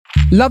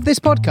Love this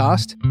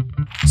podcast?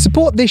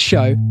 Support this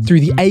show through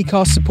the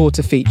Acast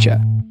supporter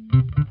feature.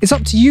 It's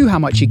up to you how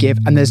much you give,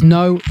 and there's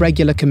no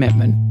regular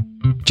commitment.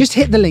 Just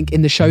hit the link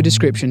in the show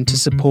description to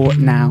support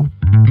now.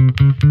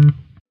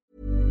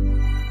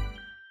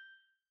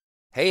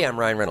 Hey, I'm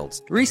Ryan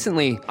Reynolds.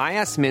 Recently, I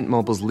asked Mint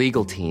Mobile's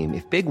legal team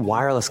if big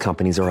wireless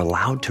companies are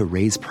allowed to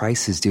raise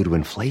prices due to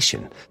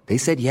inflation. They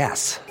said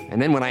yes.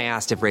 And then when I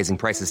asked if raising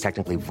prices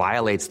technically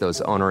violates those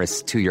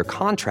onerous two-year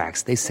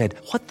contracts, they said,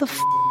 "What the f***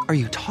 are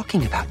you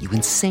talking about, you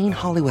insane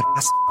Hollywood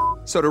ass?"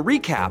 So to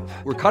recap,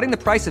 we're cutting the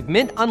price of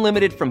Mint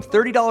Unlimited from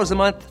 $30 a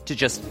month to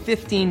just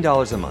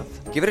 $15 a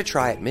month. Give it a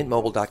try at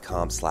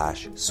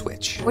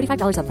mintmobile.com/switch.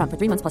 $45 up front for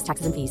 3 months plus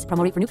taxes and fees.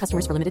 Promo rate for new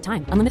customers for limited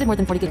time. Unlimited more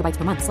than 40 gigabytes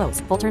per month. Slows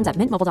full terms at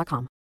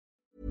mintmobile.com.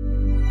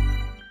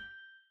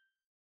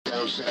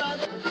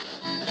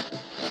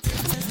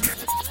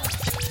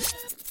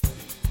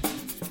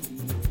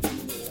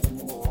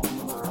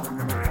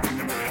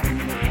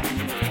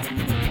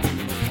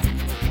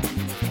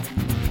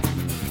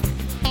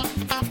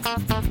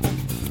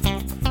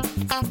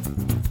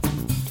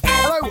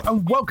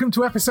 And welcome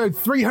to episode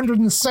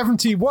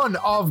 371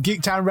 of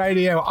Geektown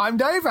Radio. I'm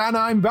Dave, and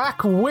I'm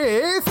back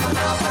with...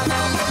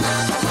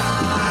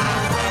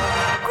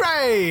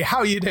 Gray, how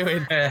are you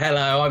doing?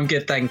 Hello, I'm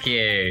good, thank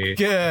you.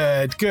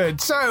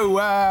 Good.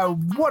 So,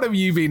 what have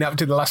you been up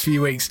to the last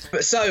few weeks?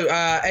 So,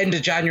 end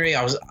of January,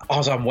 I was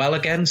unwell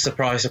again.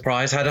 Surprise.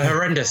 Had a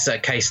horrendous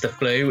case of the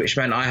flu, which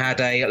meant I had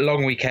a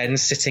long weekend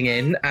sitting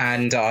in,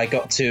 and I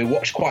got to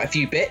watch quite a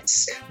few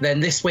bits.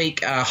 Then this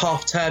week,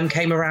 half term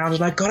came around,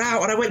 and I got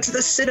out and I went to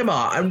the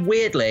cinema. And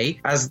weirdly,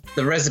 as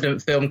the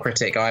resident film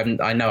critic, I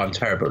know I'm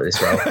terrible at this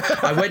role.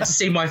 I went to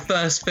see my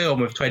first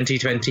film of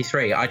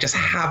 2023. I just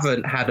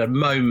haven't had a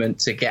moment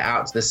to get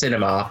out to the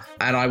cinema,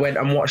 and I went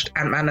and watched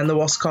Ant-Man and the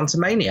Wasp: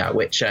 Quantumania,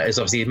 which is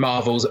obviously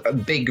Marvel's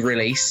big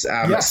release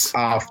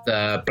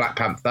after Black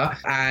Panther,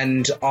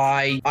 and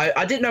I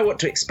didn't know what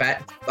to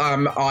expect.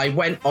 I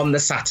went on the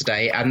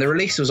Saturday, and the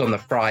release was on the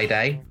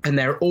Friday, and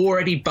there are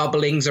already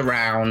bubblings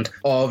around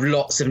of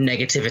lots of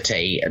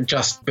negativity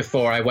just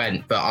before I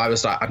went, but I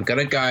was like, I'm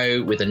gonna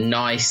go with a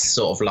nice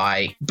sort of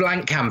like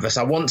blank canvas.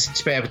 I wanted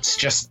to be able to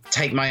just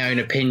take my own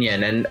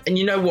opinion, and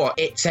you know what,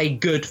 it's a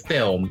good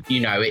film,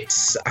 you know,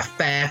 it's a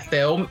fair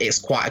film. It's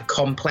quite a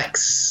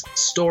complex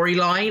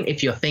storyline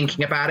if you're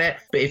thinking about it,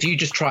 but if you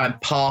just try and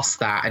pass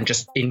that and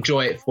just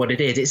enjoy it for what it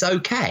is, it's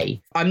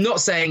okay. I'm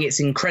not saying it's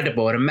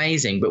incredible and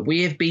amazing, but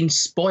we have been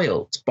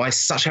spoiled by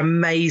such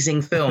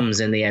amazing films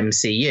in the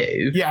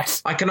MCU.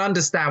 Yes. I can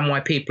understand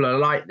why people are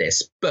like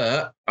this,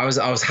 but I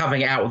was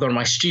having it out with one of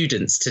my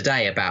students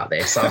today about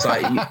this. I was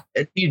like,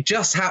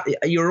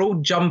 you're all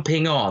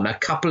jumping on a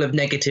couple of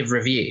negative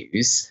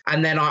reviews.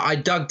 And then I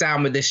dug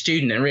down with this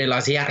student and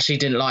realized he actually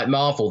didn't like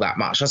Marvel that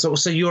much. I thought,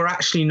 so you're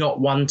actually not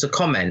one to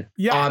comment.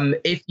 Yeah.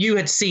 If you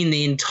had seen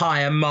the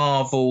entire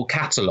Marvel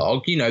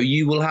catalogue, you know,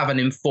 you will have an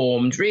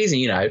informed reason,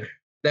 you know.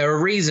 There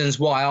are reasons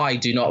why I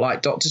do not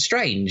like Doctor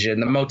Strange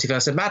and the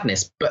Multiverse of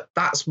Madness, but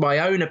that's my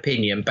own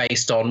opinion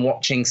based on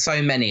watching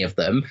so many of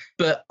them.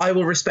 But I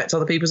will respect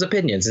other people's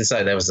opinions. And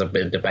so there was a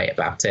bit of debate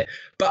about it.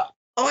 But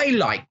I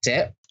liked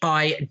it.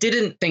 I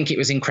didn't think it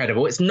was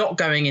incredible. It's not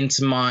going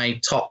into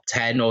my top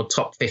 10 or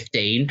top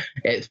 15.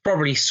 It's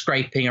probably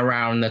scraping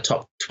around the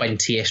top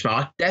 20-ish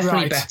mark.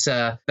 Definitely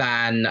better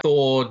than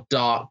Thor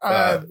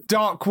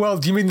Dark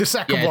World. You mean the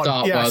second one?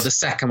 Dark World, the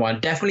second one.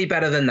 Definitely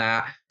better than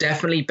that.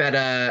 Definitely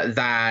better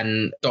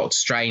than Doctor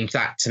Strange.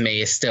 That to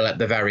me is still at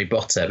the very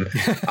bottom.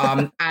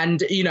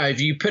 And you know, if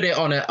you put it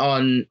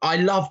on, I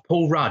love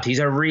Paul Rudd. He's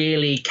a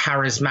really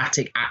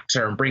charismatic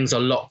actor and brings a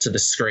lot to the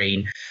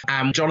screen.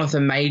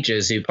 Jonathan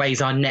Majors, who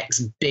plays our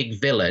next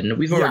big villain,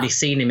 we've already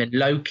seen him in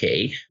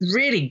Loki.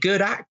 Really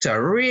good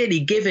actor, really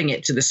giving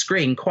it to the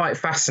screen. Quite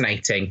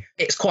fascinating.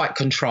 It's quite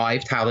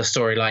contrived how the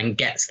storyline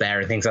gets there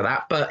and things like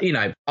that. But you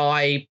know,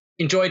 I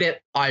enjoyed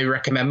it. I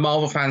recommend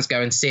Marvel fans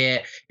go and see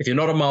it. If you're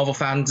not a Marvel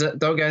fan,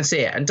 don't go and see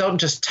it. And don't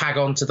just tag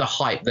on to the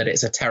hype that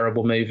it's a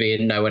terrible movie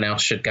and no one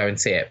else should go and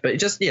see it. But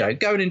just, you know,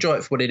 go and enjoy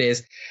it for what it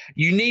is.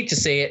 You need to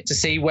see it to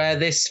see where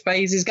this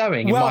phase is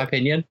going, in my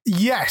opinion.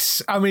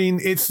 Yes. I mean,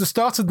 it's the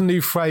start of the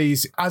new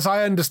phase. As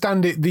I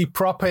understand it, the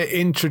proper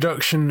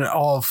introduction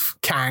of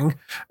Kang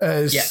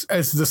as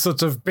the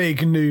sort of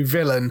big new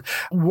villain.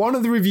 One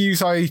of the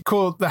reviews I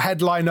caught the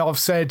headline of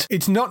said,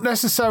 it's not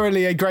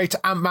necessarily a great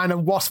Ant-Man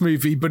and Wasp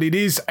movie, but it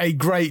is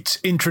a great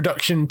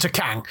introduction to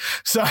Kang.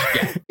 So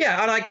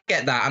yeah, and I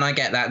get that.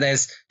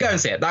 Go and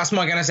see it. That's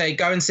my gonna say.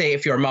 Go and see it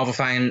if you're a Marvel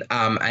fan,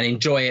 and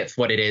enjoy it for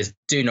what it is.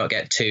 Do not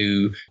get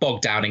too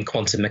bogged down in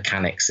quantum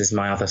mechanics is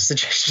my other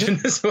suggestion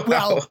as well.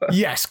 Well,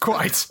 yes,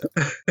 quite.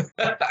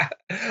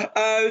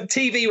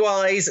 TV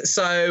wise,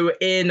 so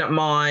in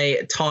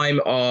my time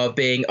of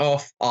being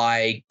off,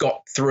 I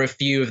got through a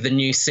few of the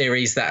new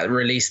series that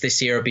released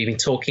this year I've been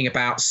talking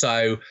about.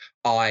 So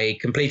I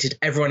completed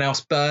Everyone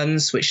Else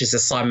Burns, which is a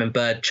Simon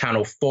Bird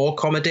Channel 4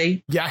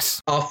 comedy. Yes.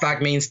 Our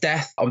Flag Means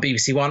Death on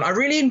BBC One. I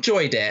really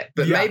enjoyed it,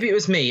 but maybe it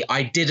was me.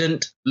 I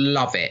didn't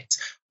love it.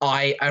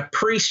 I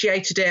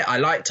appreciated it. I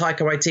like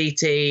Taika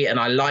Waititi and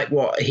I like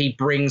what he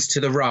brings to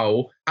the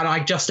role. And I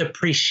just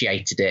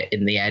appreciated it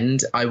in the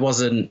end. I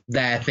wasn't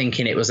there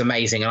thinking it was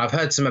amazing. And I've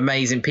heard some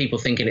amazing people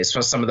thinking it's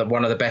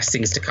one of the best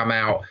things to come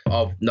out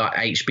of not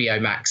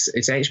HBO Max.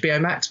 It's HBO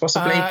Max,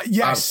 possibly?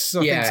 Yes. I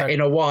think so. In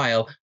a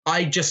while.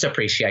 I just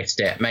appreciated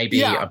it.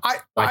 Maybe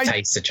my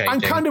tastes are changing.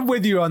 I'm kind of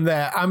with you on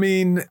there. I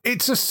mean,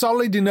 it's a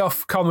solid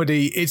enough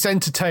comedy. It's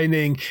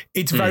entertaining.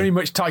 It's very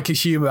much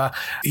Taika's humour.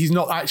 He's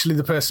not actually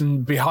the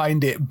person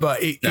behind it, but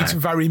it's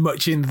very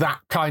much in that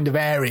kind of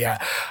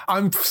area.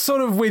 I'm sort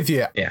of with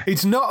you. Yeah.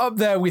 It's not up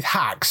there with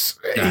Hacks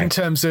in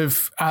terms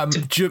of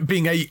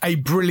being a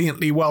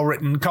brilliantly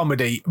well-written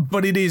comedy,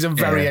 but it is a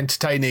very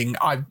entertaining,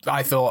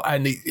 I thought,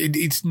 and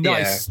it's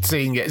nice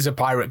seeing it as a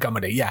pirate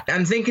comedy. Yeah.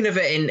 And thinking of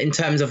it in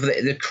terms of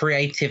the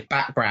creative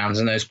backgrounds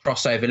and those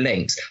crossover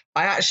links,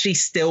 I actually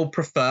still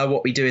prefer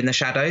What We Do in the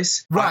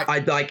Shadows. Right. I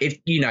like, if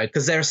you know,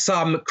 because there are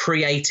some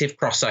creative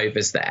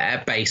crossovers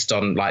there based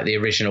on like the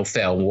original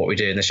film, What We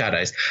Do in the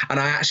Shadows.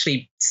 And I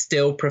actually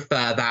still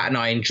prefer that. And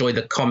I enjoy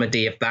the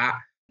comedy of that.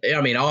 I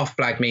mean, Our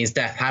Flag Means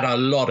Death had a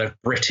lot of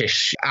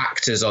British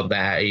actors on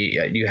there.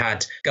 You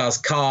had Guz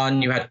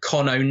Khan, you had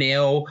Con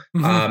O'Neill,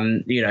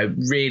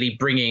 really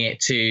bringing it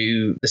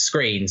to the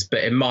screens.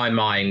 But in my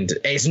mind,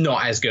 it's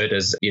not as good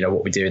as,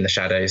 What We Do in the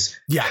Shadows.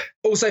 Yeah.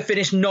 Also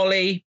finished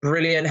Nolly,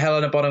 brilliant.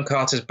 Helena Bonham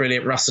Carter's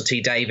brilliant. Russell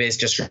T Davies,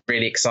 just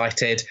really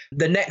excited.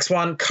 The next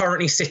one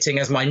currently sitting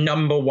as my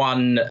number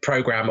one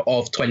program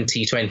of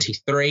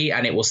 2023,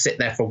 and it will sit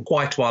there for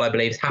quite a while, I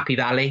believe, is Happy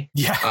Valley.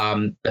 Yeah.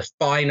 The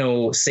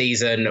final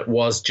season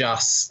was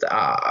just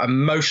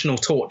emotional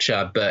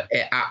torture, but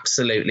it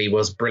absolutely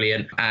was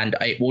brilliant. And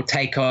it will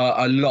take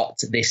a lot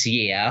this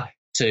year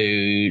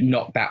to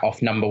knock that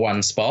off number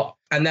one spot.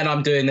 And then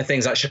I'm doing the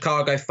things like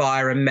Chicago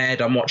Fire and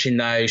Med. I'm watching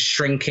those.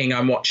 Shrinking,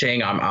 I'm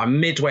watching. I'm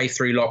midway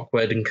through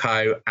Lockwood and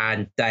Co.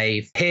 And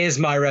Dave, here's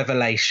my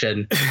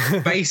revelation.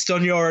 Based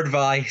on your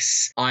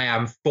advice, I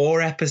am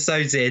 4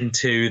 episodes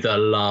into The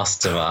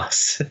Last of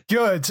Us.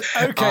 Good.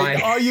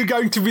 Okay. Are you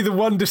going to be the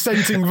one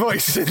dissenting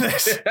voice in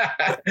this?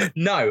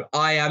 No,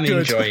 I am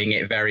enjoying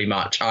it very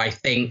much. I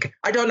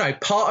don't know,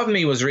 part of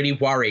me was really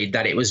worried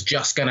that it was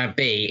just going to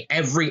be,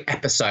 every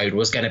episode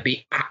was going to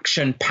be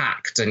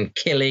action-packed and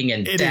killing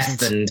and death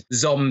and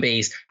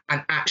zombies.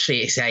 And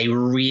actually, it's a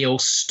real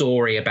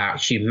story about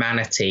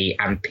humanity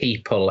and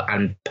people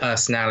and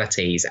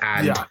personalities.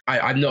 And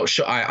I'm not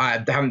sure,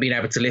 I haven't been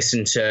able to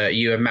listen to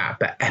you and Matt,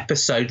 but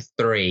episode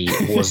 3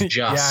 was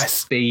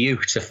just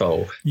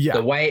beautiful. Yeah.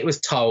 The way it was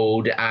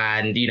told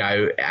and,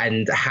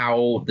 and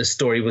how the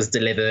story was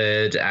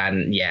delivered.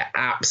 And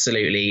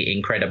absolutely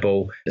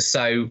incredible.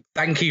 So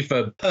thank you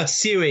for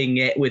pursuing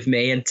it with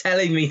me and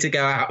telling me to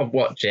go out and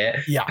watch it.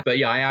 Yeah.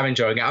 But I am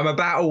enjoying it. I'm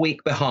about a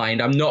week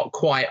behind. I'm not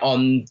quite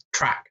on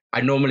track. I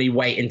normally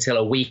wait until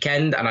a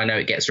weekend, and I know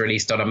it gets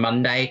released on a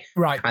Monday,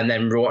 right? And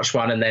then watch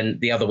one, and then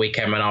the other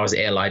weekend when I was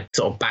ill, I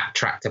sort of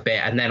backtracked a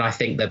bit, and then I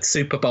think the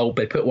Super Bowl,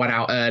 they put one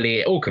out early.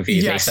 It all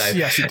confused me. So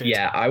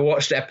I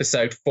watched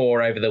episode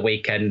 4 over the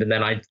weekend, and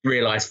then I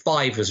realised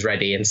 5 was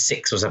ready and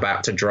 6 was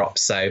about to drop.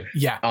 So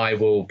I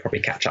will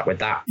probably catch up with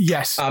that.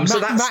 Yes.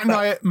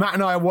 Matt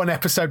and I are 1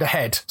 episode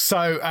ahead.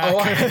 So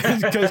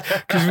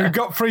because we've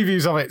got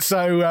previews of it.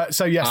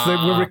 So yes,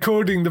 we're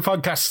recording the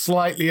podcast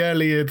slightly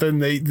earlier than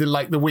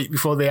the week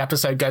before the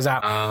episode goes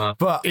out,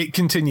 but it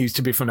continues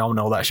to be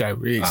phenomenal, that show.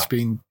 It's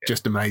been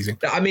just amazing.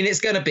 I mean, it's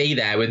going to be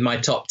there with my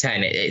top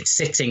 10. It's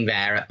sitting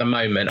there at the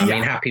moment. I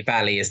mean, Happy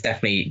Valley is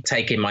definitely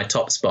taking my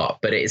top spot,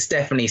 but it's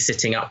definitely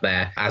sitting up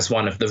there as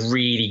one of the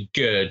really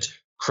good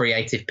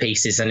creative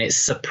pieces, and it's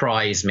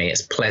surprised me.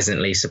 It's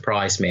pleasantly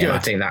surprised me. Good. And I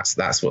think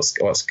that's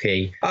what's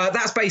key.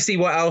 That's basically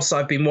what else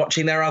I've been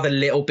watching. There are other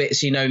little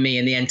bits, me,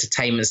 in the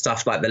entertainment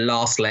stuff like The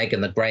Last Leg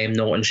and the Graham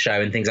Norton Show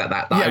and things like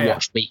that I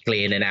watch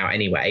weekly in and out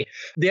anyway.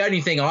 The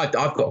only thing I've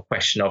got a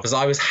question of is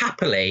I was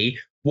happily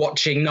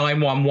watching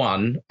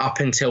 911 up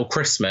until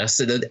Christmas.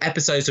 So the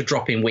episodes are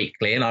dropping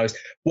weekly, and I was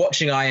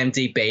watching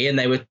IMDb, and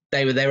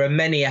there were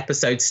many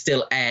episodes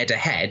still aired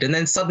ahead, and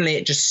then suddenly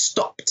it just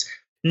stopped.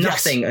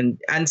 Nothing. Yes.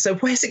 And so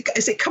is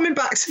it coming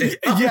back to?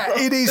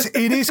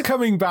 It is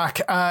coming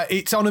back.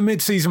 It's on a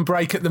mid-season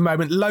break at the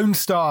moment. Lone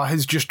Star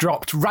has just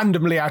dropped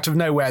randomly out of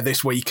nowhere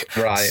this week.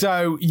 Right.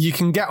 So you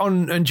can get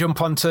on and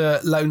jump onto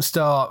Lone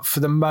Star for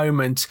the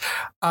moment.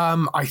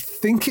 I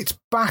think it's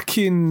back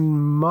in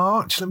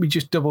March. Let me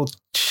just double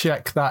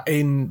check that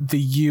in the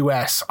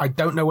US. I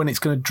don't know when it's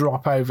going to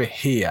drop over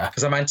here.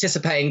 Because I'm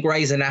anticipating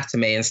Grey's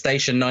Anatomy and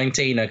Station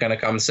 19 are going to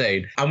come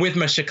soon. And with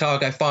my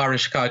Chicago Fire and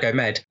Chicago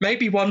Med,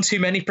 maybe one too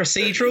many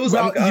procedurals.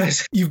 Well,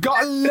 you've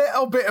got a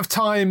little bit of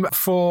time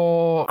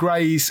for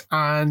Grey's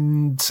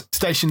and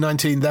Station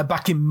 19. They're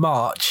back in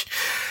March.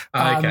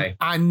 Okay.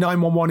 And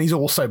 911 is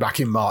also back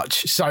in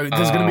March. So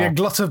there's going to be a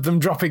glut of them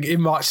dropping in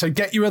March. So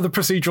get your other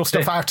procedural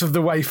stuff out of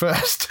the way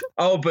first.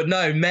 Oh, but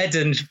no, Med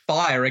and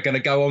Fire are going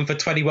to go on for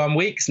 21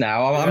 weeks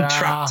now. I'm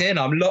trapped in.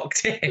 I'm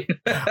locked in.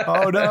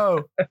 Oh,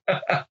 no.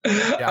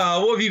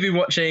 What have you been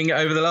watching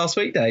over the last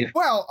week, Dave?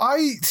 Well,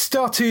 I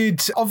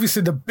started,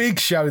 obviously, the big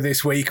show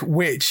this week,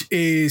 which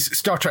is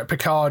Star Trek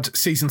Picard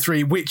Season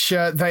 3, which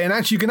they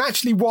announced you can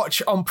actually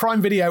watch on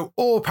Prime Video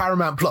or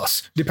Paramount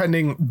Plus,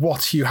 depending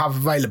what you have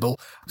available.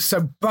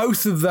 So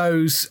both of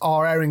those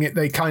are airing it.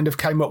 They kind of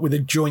came up with a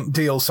joint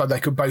deal so they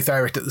could both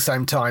air it at the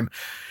same time.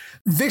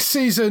 This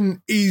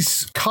season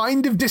is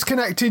kind of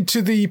disconnected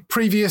to the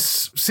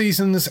previous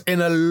seasons in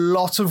a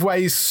lot of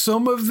ways.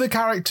 Some of the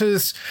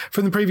characters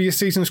from the previous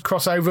seasons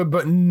cross over,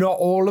 but not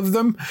all of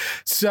them.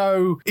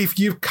 So if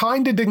you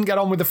kind of didn't get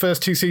on with the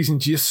first two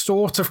seasons, you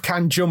sort of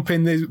can jump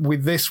in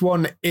with this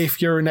one if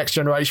you're a Next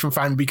Generation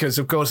fan, because,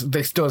 of course,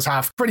 this does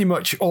have pretty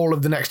much all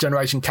of the Next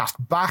Generation cast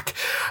back.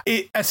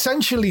 It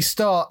essentially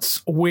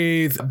starts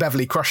with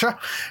Beverly Crusher,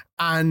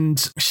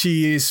 and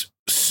she is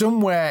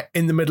somewhere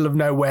in the middle of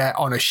nowhere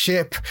on a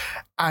ship,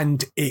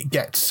 and it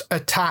gets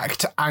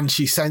attacked, and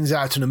she sends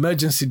out an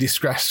emergency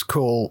distress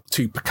call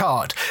to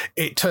Picard.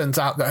 It turns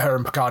out that her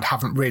and Picard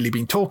haven't really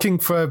been talking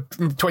for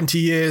 20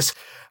 years.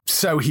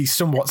 So he's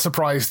somewhat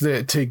surprised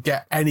to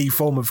get any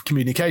form of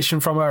communication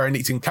from her, and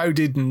it's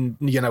encoded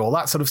and, all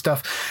that sort of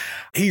stuff.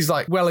 He's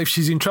like, well, if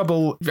she's in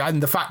trouble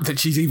and the fact that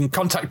she's even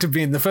contacted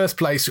me in the first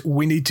place,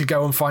 we need to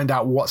go and find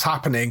out what's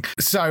happening.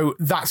 So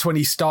that's when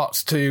he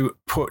starts to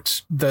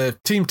put the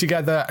team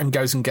together and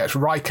goes and gets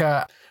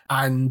Riker,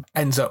 and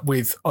ends up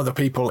with other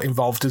people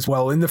involved as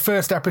well. In the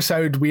first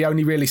episode, we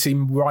only really see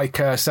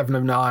Riker,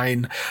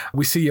 709.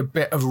 We see a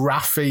bit of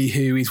Raffi,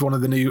 who is one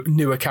of the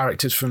newer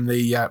characters from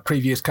the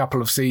previous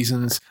couple of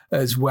seasons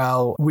as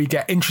well. We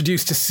get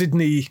introduced to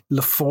Sidney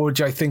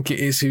LaForge, I think it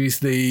is, who is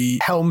the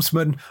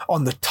helmsman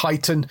on the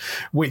Titan,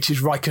 which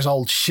is Riker's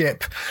old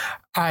ship.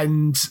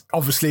 And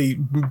obviously,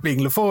 being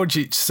LaForge,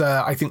 it's,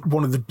 I think,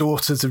 one of the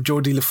daughters of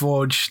Geordie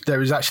LaForge.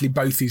 There is actually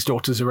both these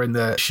daughters are in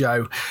the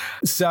show.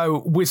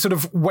 So we're sort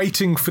of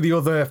waiting for the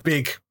other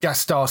big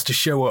guest stars to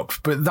show up,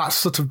 but that's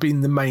sort of been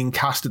the main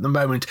cast at the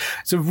moment.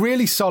 It's a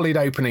really solid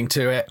opening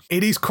to it.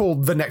 It is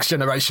called The Next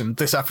Generation,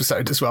 this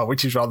episode as well,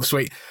 which is rather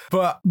sweet.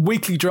 But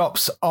weekly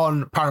drops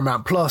on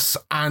Paramount Plus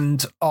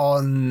and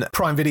on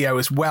Prime Video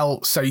as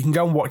well, so you can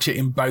go and watch it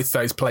in both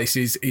those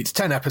places. It's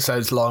 10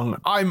 episodes long.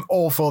 I'm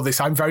all for this.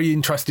 I'm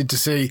very interested to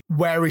see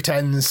where it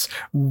ends,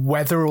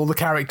 whether all the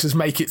characters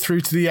make it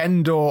through to the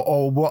end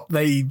or what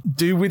they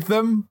do with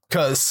them,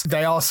 because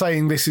they are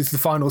saying this is the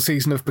final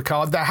season of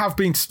Picard. There have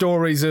been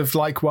stories of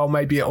like, well,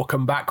 maybe it'll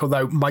come back,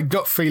 although my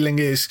gut feeling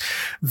is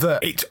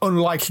that it's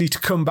unlikely to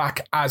come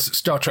back as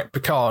Star Trek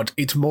Picard.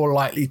 It's more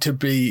likely to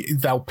be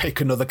they'll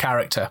pick another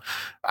character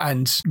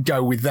and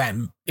go with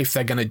them if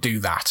they're going to do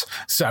that.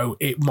 So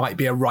it might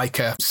be a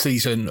Riker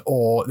season,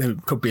 or there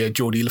could be a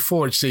Geordie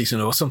LaForge season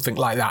or something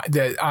like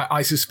that.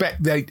 I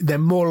suspect they're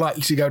more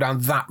likely to go down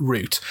that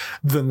route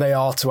than they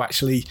are to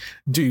actually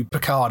do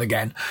Picard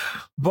again.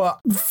 But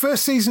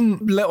first season,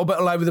 a little bit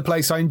all over the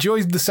place. I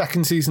enjoyed the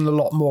second season a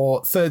lot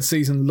more. Third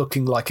season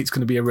looking like it's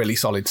going to be a really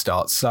solid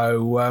start.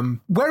 So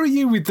where are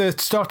you with the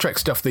Star Trek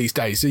stuff these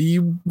days? Are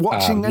you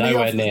watching any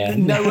nowhere of near.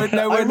 Nowhere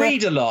I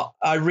read a lot.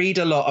 I read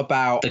a lot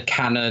about the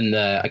canon,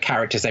 the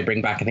characters they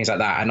bring back and things like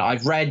that. And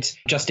I've read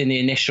just in the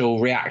initial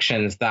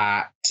reactions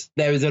that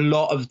there was a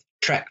lot of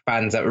Trek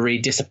fans that were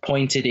really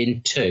disappointed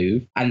in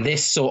 2, and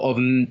this sort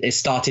of is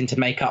starting to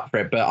make up for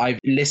it. But I've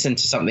listened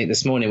to something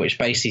this morning which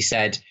basically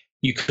said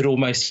you could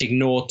almost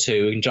ignore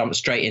 2 and jump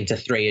straight into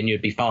 3 and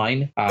you'd be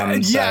fine.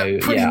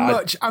 Pretty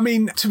much. I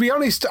mean, to be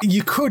honest,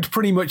 you could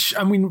pretty much,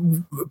 I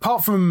mean,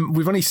 apart from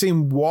we've only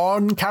seen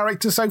one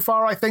character so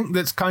far, I think,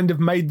 that's kind of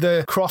made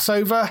the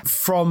crossover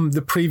from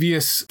the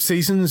previous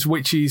seasons,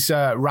 which is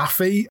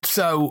Raffi.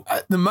 So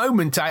at the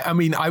moment, I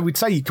mean, I would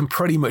say you can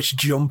pretty much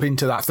jump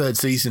into that third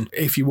season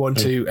if you want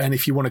to, and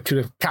if you want to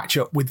kind of catch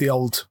up with the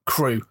old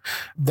crew,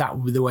 that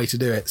would be the way to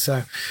do it.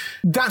 So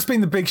that's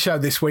been the big show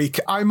this week.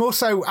 I'm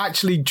also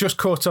actually just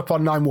caught up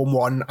on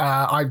 911.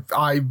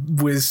 I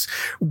was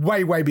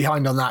way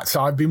behind on that,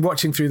 so I've been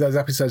watching through those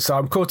episodes, so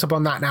I'm caught up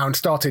on that now and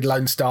started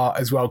Lone Star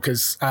as well,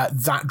 because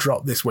that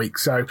dropped this week.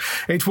 So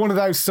it's one of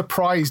those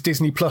surprise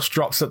Disney Plus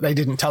drops that they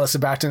didn't tell us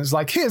about, and it's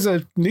like, here's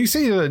a new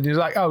season, and you're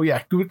like, oh yeah,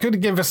 could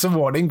have given us some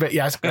warning, but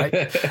yes, great.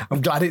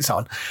 I'm glad it's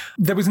on.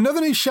 There was another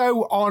new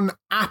show on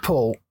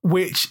Apple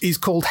which is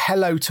called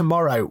Hello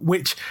Tomorrow,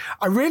 which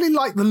I really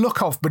like the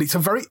look of, but it's a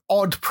very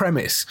odd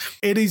premise.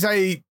 It is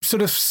a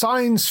sort of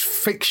science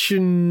fiction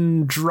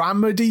action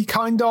dramedy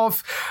kind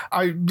of.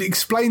 I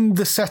explained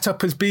the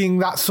setup as being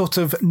that sort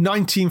of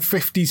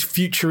 1950s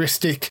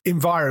futuristic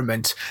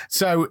environment.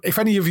 So if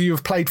any of you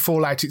have played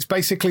Fallout, it's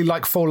basically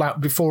like Fallout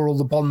before all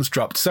the bombs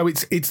dropped. So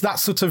it's that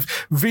sort of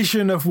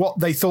vision of what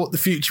they thought the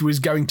future was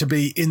going to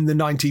be in the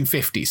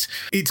 1950s.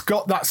 It's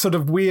got that sort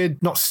of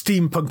weird, not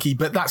steampunky,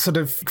 but that sort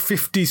of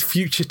 50s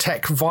future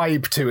tech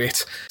vibe to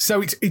it.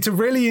 So it's a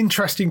really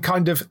interesting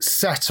kind of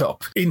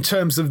setup in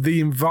terms of the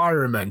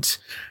environment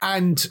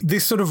and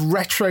this sort of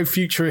retro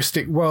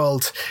futuristic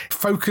world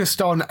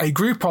focused on a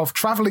group of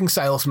traveling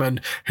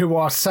salesmen who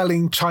are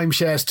selling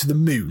timeshares to the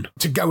moon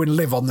to go and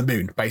live on the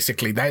moon.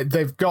 Basically,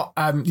 they've got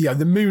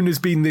the moon has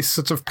been this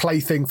sort of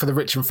plaything for the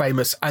rich and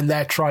famous, and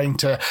they're trying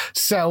to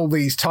sell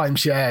these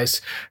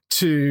timeshares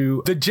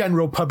to the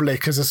general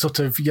public as a sort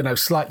of,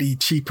 slightly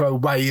cheaper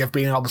way of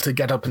being able to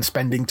get up and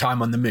spending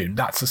time on the moon.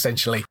 That's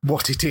essentially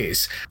what it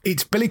is.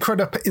 It's Billy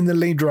Crudup in the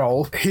lead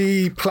role.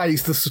 He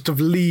plays the sort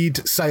of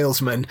lead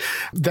salesman.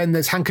 Then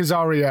there's Hank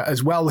Azaria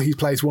as well. He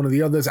plays one of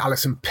the others.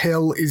 Alison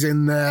Pill is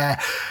in there.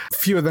 A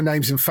few other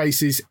names and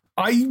faces.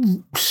 I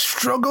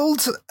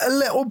struggled a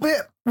little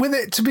bit with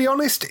it, to be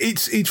honest.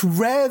 It's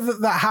rare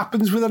that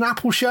happens with an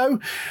Apple show,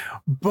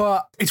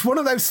 but it's one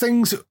of those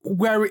things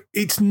where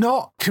it's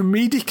not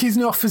comedic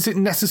enough as it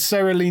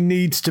necessarily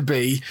needs to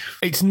be.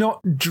 It's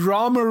not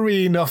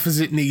drama-y enough as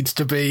it needs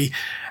to be.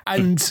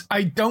 And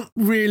I don't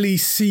really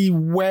see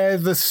where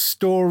the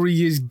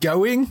story is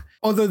going.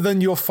 Other than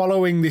you're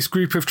following this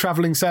group of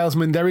traveling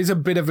salesmen, there is a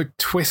bit of a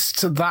twist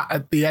to that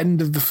at the end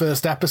of the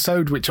first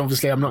episode, which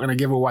obviously I'm not going to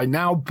give away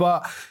now,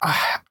 but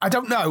I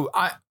don't know.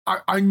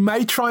 I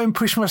may try and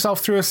push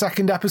myself through a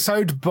second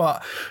episode,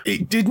 but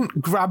it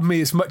didn't grab me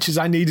as much as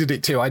I needed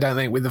it to, I don't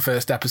think, with the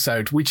first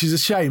episode, which is a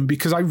shame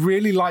because I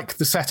really like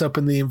the setup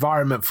and the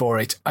environment for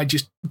it. I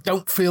just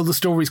don't feel the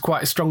story's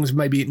quite as strong as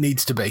maybe it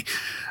needs to be.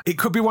 It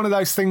could be one of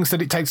those things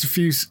that it takes a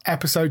few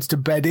episodes to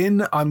bed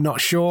in, I'm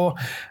not sure,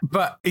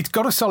 but it's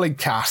got a solid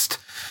cast.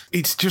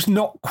 It's just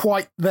not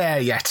quite there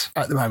yet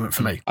at the moment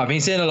for me. I've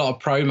been seeing a lot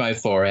of promo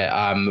for it.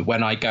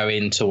 When I go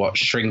in to watch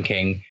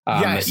Shrinking,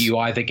 yes. You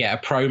either get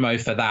a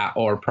promo for that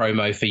or a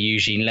promo for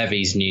Eugene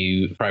Levy's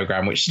new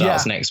program, which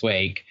starts next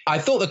week. I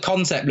thought the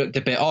concept looked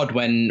a bit odd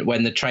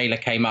when the trailer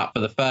came up for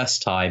the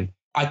first time.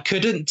 I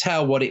couldn't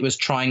tell what it was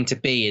trying to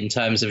be in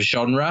terms of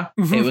genre.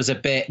 Mm-hmm. It was a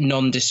bit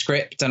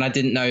nondescript, and I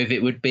didn't know if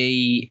it would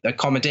be a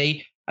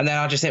comedy. And then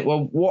I just think,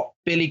 well, what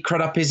Billy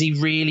Crudup, is he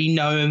really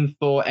known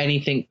for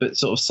anything but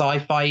sort of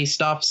sci-fi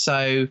stuff?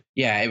 So,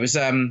 yeah, it was,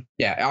 I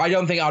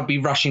don't think I'd be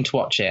rushing to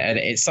watch it. And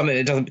it's something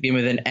that doesn't begin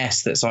with an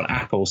S that's on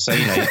Apple. So,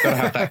 you've got to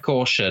have that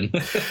caution.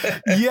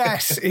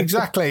 Yes,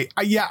 exactly.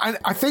 And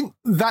I think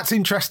that's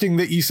interesting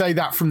that you say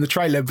that from the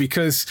trailer,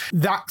 because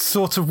that's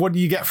sort of what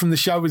you get from the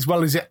show as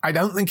well as it. I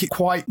don't think it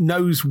quite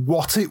knows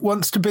what it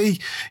wants to be.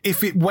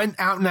 If it went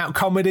out and out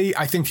comedy,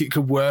 I think it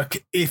could work.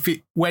 If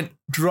it went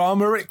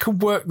drama, it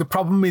could work. The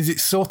problem is it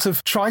sort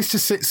of tries to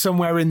sit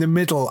somewhere in the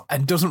middle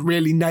and doesn't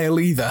really nail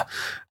either.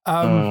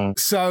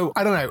 So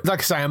I don't know. Like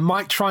I say, I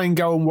might try and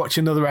go and watch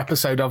another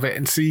episode of it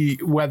and see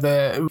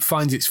whether it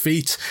finds its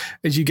feet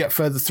as you get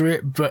further through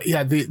it. But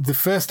yeah, the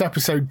first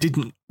episode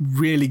didn't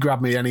really grab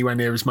me anywhere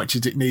near as much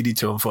as it needed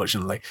to,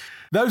 unfortunately.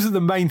 Those are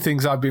the main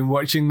things I've been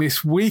watching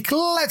this week.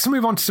 Let's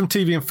move on to some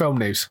TV and film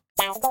news.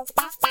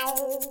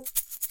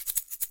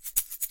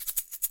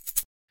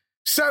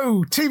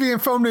 So, TV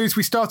and film news,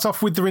 we start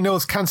off with the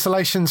renewals,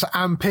 cancellations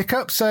and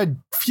pickups. A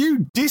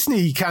few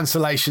Disney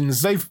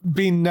cancellations. They've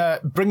been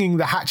bringing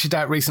the hatchet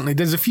out recently.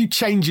 There's a few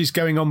changes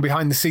going on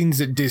behind the scenes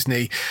at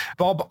Disney.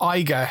 Bob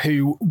Iger,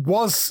 who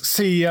was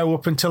CEO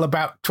up until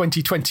about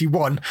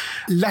 2021,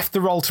 left the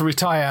role to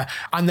retire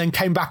and then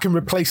came back and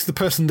replaced the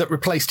person that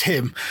replaced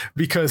him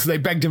because they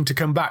begged him to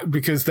come back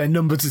because their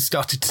numbers had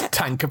started to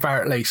tank,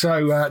 apparently.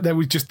 So there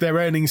was just their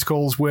earnings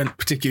calls weren't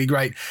particularly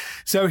great.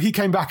 So he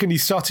came back and he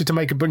started to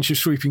make a bunch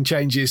of sweeping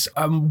changes.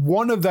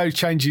 One of those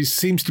changes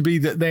seems to be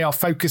that they are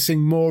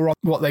focusing more on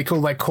what they call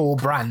their core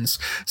brands.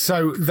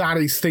 So that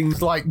is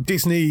things like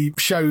Disney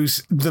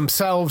shows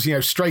themselves,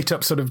 straight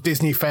up sort of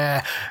Disney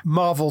fare,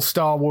 Marvel,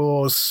 Star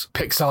Wars,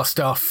 Pixar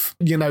stuff.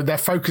 They're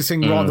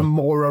focusing rather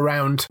more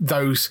around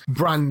those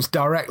brands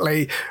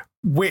directly,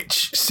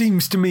 which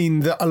seems to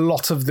mean that a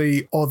lot of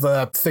the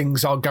other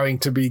things are going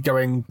to be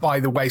going by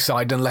the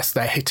wayside unless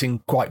they're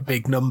hitting quite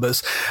big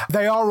numbers.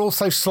 They are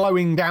also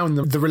slowing down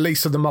the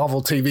release of the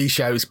Marvel TV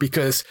shows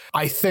because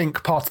I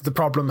think part of the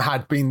problem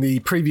had been the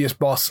previous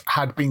boss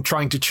had been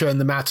trying to churn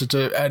them out at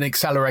an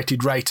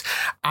accelerated rate,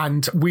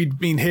 and we'd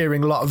been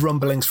hearing a lot of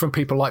rumblings from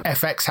people like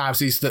FX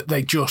houses that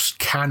they just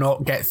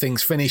cannot get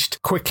things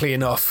finished quickly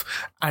enough,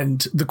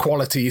 and the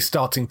quality is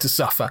starting to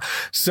suffer.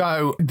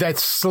 So they're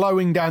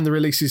slowing down the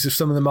releases of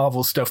some of the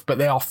Marvel stuff, but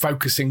they are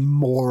focusing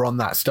more on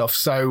that stuff.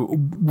 So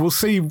we'll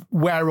see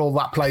where all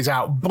that plays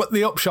out. But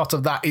the upshot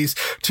of that is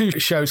 2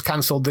 shows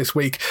cancelled this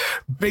week.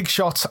 Big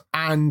Shot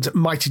and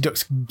Mighty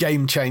Ducks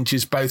Game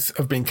Changers both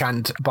have been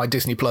canned by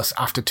Disney Plus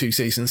after 2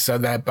 seasons. So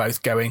they're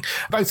both going,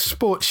 both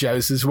sports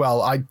shows as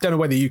well. I don't know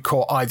whether you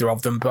caught either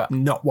of them, but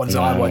not ones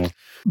I watched.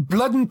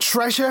 Blood and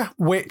Treasure,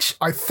 which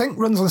I think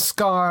runs on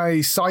Sky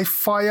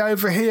Sci-Fi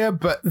over here,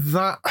 but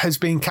that has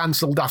been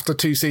cancelled after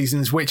 2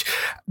 seasons, which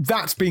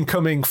that's been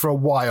coming for a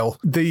while.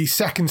 The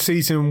second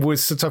season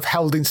was sort of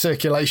held in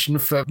circulation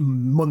for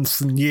months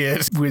and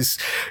years, was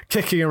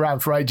kicking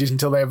around for ages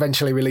until they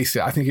eventually released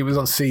it. I think it was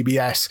on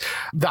CBS.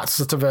 That's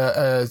sort of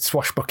a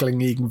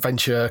swashbuckling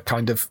adventure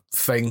kind of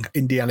thing,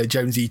 Indiana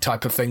Jonesy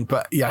type of thing.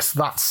 But yes,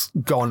 that's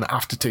gone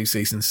after 2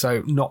 seasons,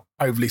 so not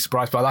overly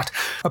surprised by that.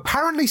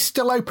 Apparently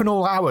Still Open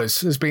All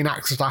Hours has been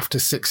axed after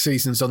 6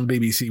 seasons on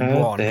BBC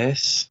One,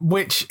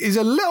 which is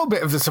a little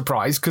bit of a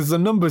surprise because the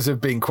numbers have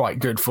been quite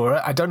good for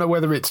it. I don't know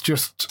whether it's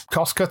just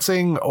cost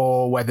cutting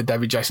or whether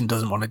David Jason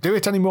doesn't want to do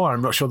it anymore.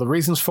 I'm not sure the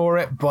reasons for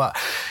it, but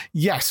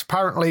yes,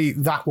 apparently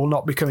that will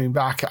not be coming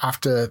back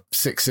after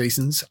 6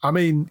 seasons. I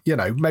mean, you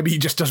know, maybe he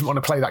just doesn't want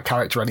to play that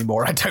character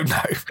anymore. I don't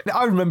know.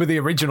 I remember the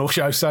original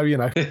show, so, you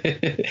know.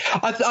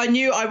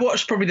 I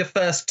watched probably the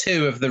first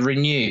 2 of the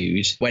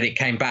renewed when it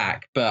came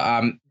back,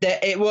 but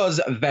it was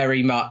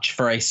very much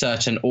for a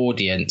certain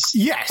audience.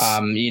 Yes.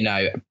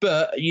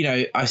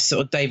 I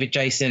saw David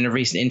Jason in a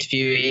recent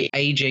interview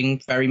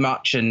aging very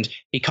much, and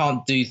he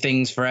can't do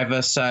things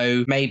forever,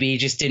 so maybe he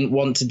just didn't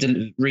want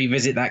to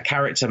revisit that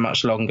character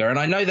much longer. And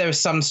I know there were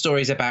some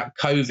stories about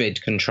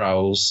COVID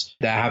controls.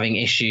 They're having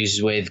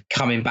issues with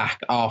coming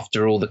back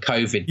after all the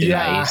COVID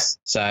delays,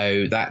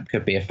 so that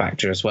could be a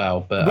factor as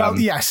well. But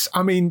yes,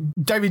 I mean,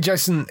 David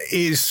Jason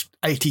is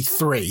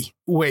 83,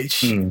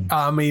 which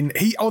I mean,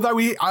 he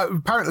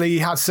apparently he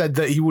has said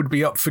that he would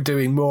be up for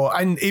doing more,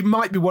 and it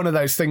might be one of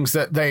those things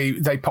that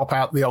they pop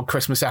out the old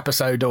Christmas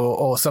episode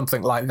or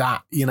something like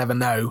that. You never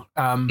know.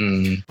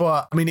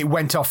 But I mean, it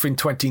went off in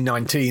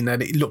 2019,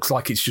 and it looks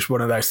like it's just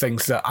one of those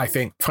things that I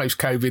think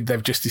post-COVID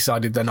they've just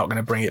decided they're not going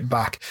to bring it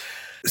back.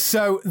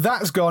 So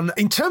that's gone.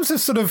 In terms of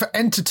sort of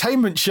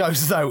entertainment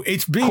shows, though,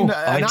 it's been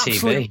an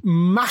absolute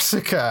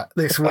massacre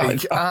this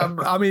week.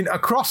 I mean,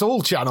 across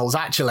all channels,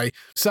 actually.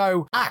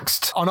 So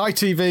axed on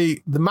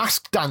ITV, The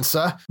Masked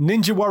Dancer,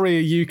 Ninja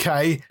Warrior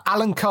UK,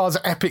 Alan Carr's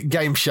Epic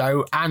Game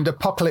Show, and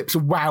Apocalypse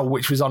WoW,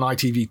 which was on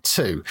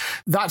ITV2.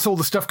 That's all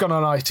the stuff gone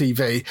on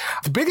ITV.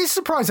 The biggest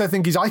surprise, I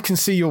think, is I Can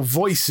See Your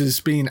Voice has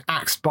been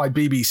axed by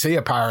BBC,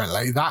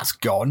 apparently. That's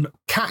gone.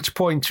 Catch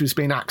Point has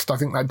been axed. I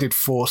think that did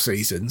 4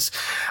 seasons.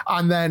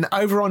 And then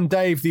over on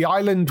Dave, The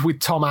Island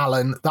with Tom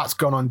Allen, that's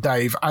gone on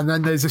Dave. And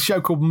then there's a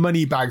show called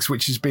Moneybags,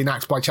 which has been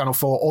axed by Channel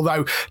 4.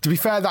 Although, to be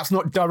fair, that's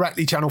not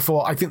directly Channel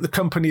 4. I think the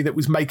company that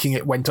was making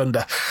it went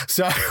under.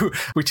 So,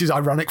 which is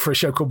ironic for a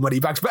show called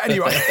Moneybags. But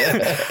anyway,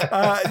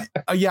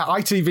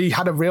 ITV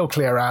had a real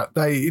clear out.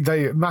 They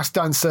Masked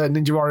Dancer,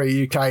 Ninja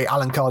Warrior UK,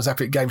 Alan Carr's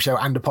Epic Game Show,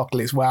 and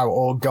Apocalypse WoW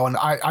all gone.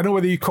 I don't know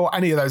whether you caught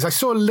any of those. I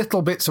saw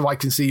little bits of I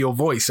Can See Your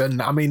Voice,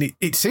 and I mean,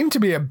 it seemed to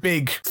be a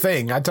big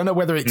thing. I don't know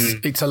whether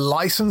it's a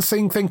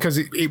licensing thing, because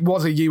it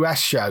was a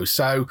US show,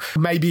 so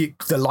maybe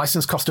the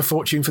license cost a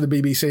fortune for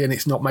the BBC and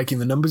it's not making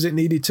the numbers it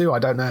needed to. I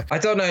don't know.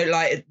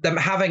 Like, them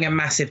having a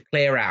massive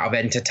clear out of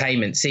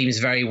entertainment seems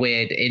very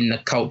weird in the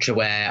culture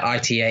where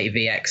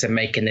ITVX are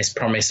making this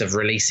promise of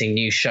releasing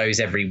new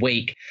shows every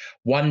week.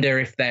 Wonder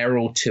if they're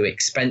all too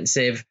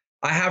expensive.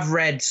 I have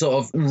read sort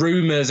of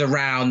rumours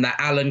around that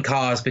Alan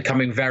Carr is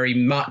becoming very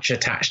much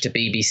attached to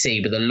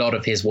BBC with a lot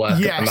of his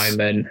work at the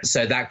moment.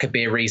 So that could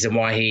be a reason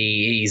why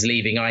he's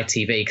leaving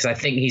ITV, because I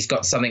think he's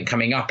got something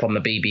coming up on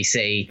the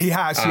BBC. He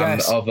has,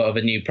 of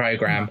a new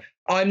programme.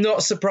 I'm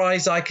not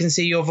surprised I Can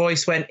See Your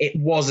Voice when it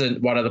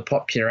wasn't one of the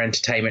popular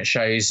entertainment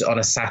shows on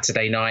a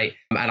Saturday night.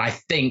 And I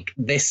think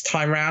this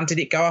time round, did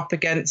it go up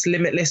against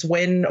Limitless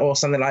Win or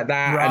something like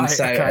that? Right,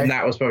 and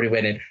that was probably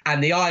winning.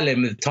 And The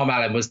Island with Tom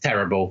Allen was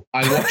terrible.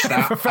 I watched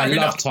that. I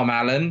love Tom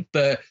Allen,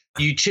 but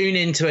you tune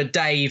into a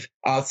Dave,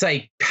 I'll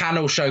say,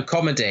 panel show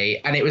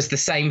comedy, and it was the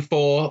same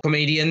 4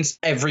 comedians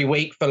every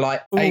week for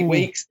like 8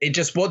 weeks. It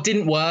just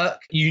didn't work.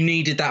 You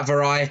needed that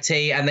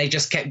variety, and they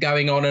just kept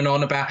going on and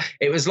on about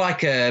it. Was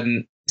like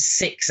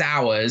 6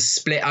 hours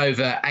split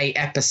over 8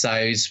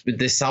 episodes with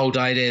this old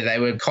idea they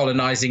were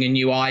colonizing a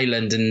new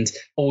island and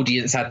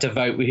audience had to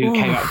vote with who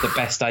came up with the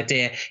best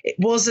idea. It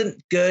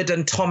wasn't good,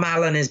 and Tom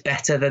Allen is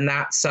better than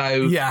that,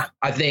 so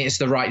I think it's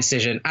the right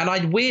decision. And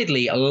I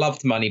weirdly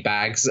loved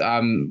Moneybags.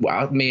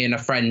 Me and a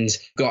friend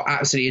got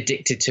absolutely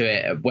addicted to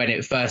it when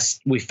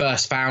we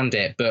first found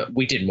it, but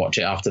we didn't watch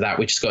it after that.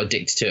 We just got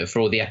addicted to it for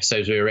all the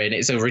episodes we were in.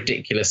 It's a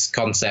ridiculous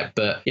concept,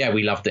 but yeah,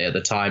 we loved it at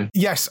the time.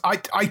 Yes,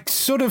 I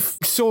sort of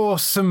saw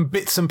some some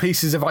bits and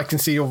pieces of I Can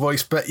See Your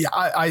Voice, but yeah,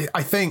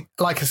 I think,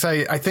 like I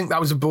say, I think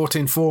that was a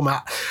brought-in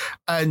format,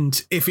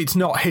 and if it's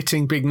not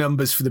hitting big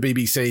numbers for the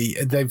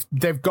BBC,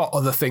 they've got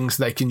other things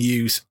they can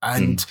use,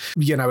 and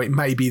you know, it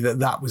may be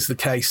that was the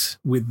case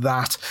with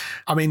that.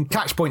 I mean,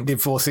 Catchpoint did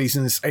 4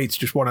 seasons. It's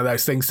just one of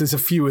those things. There's a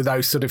few of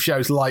those sort of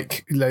shows,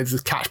 like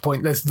there's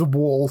Catchpoint, there's The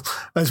Wall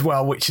as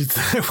well, which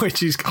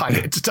is kind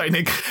of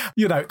entertaining.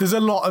 You know, there's a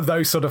lot of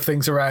those sort of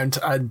things around,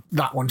 and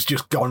that one's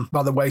just gone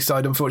by the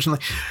wayside,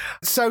 unfortunately.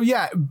 So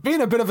yeah,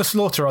 been a bit of a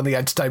slaughter on the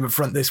entertainment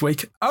front this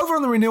week. Over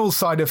on the renewal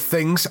side of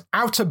things,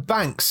 Outer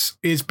Banks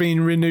is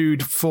being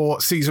renewed for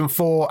season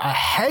 4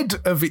 ahead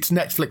of its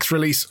Netflix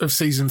release of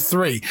season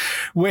 3,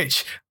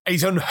 which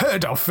is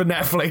unheard of for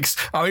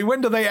Netflix. I mean,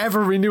 when do they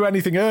ever renew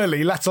anything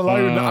early, let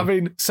alone, I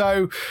mean,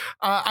 so,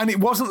 and it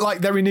wasn't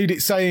like they renewed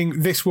it saying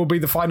this will be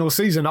the final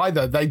season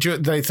either.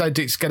 They said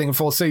it's getting a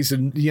 4th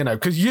season, you know,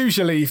 because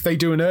usually if they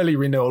do an early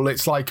renewal,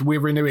 it's like we're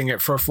renewing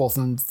it for a 4th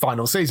and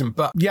final season.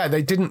 But yeah,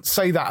 they didn't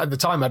say that at the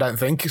time, I don't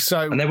think.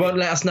 So, and they won't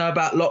let us know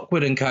about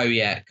Lockwood and Co.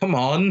 yet. Come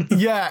on.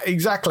 Yeah,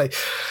 exactly.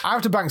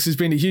 Outer Banks has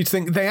been a huge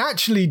thing. They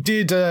actually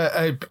did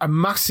a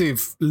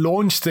massive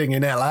launch thing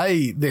in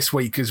LA this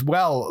week as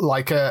well,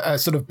 like a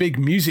sort of big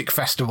music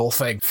festival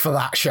thing for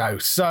that show.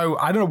 So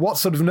I don't know what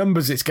sort of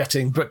numbers it's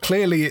getting, but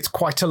clearly it's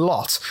quite a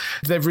lot.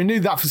 They've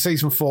renewed that for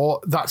season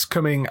 4. That's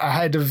coming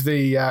ahead of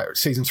the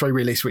season 3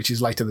 release, which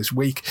is later this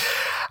week.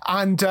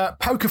 And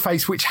Poker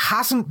Face, which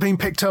hasn't been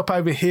picked up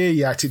over here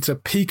yet. It's a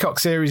Peacock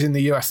series in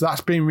the US.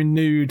 That's been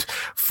renewed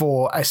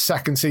for a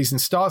 2nd season.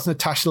 Stars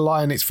Natasha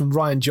Lyonne. It's from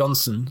Ryan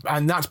Johnson,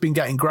 and that's been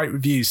getting great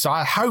reviews. So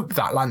I hope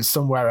that lands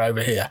somewhere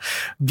over here,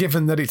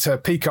 given that it's a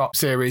Peacock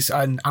series.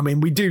 And I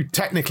mean, we do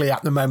technically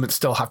at the moment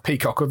still have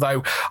Peacock,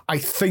 although I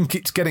think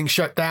it's getting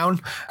shut down.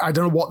 I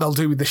don't know what they'll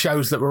do with the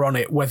shows that were on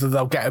it, whether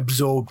they'll get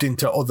absorbed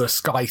into other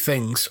Sky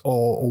things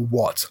or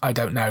what, I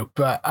don't know.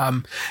 But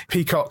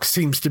Peacock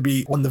seems to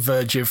be on the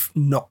verge of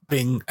not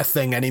being a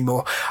thing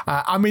anymore.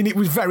 I mean, it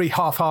was very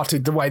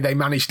half-hearted the way they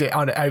managed it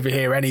over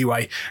here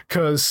anyway,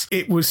 because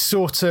it was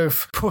sort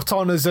of put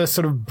on as a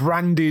sort of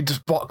branded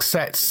box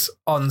sets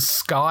on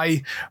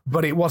Sky,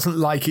 but it wasn't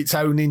like its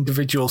own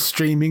individual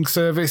streaming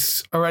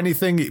service or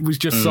anything. It was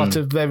just sort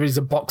of, there is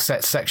a box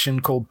set section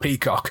called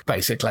Peacock,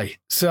 basically.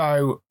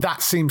 So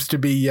that seems to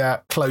be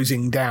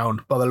closing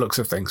down by the looks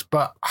of things.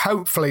 But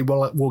hopefully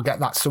we'll get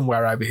that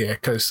somewhere over here,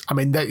 because I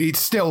mean, it's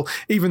still,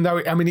 even though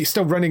it's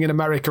still running in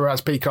America as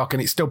Peacock,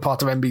 and it's still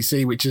part of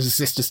NBC, which is a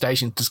sister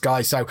station to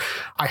Sky. So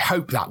I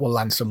hope that will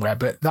land somewhere.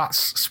 But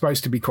that's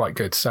supposed to be quite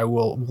good. So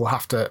we'll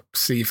have to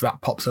see if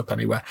that pops up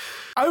anywhere.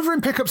 Over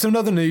in pickups and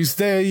other news,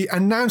 they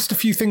announced a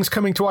few things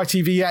coming to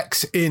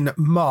ITVX in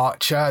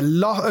March. A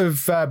lot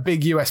of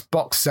big US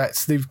box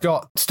sets. They've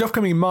got stuff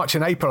coming in March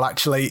and April,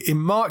 actually. In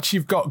March,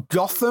 you've got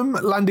Gotham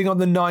landing on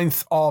the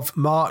 9th of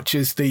March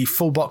as the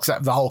full box set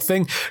of the whole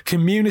thing.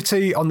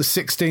 Community on the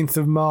 16th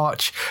of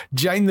March.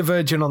 Jane the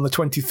Virgin on the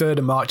 23rd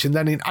of March. And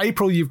then in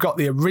April, you've got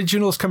the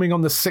originals coming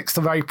on the 6th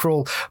of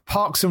April.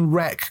 Parks and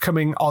Rec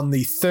coming on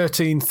the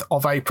 13th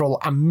of April.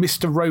 And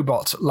Mr.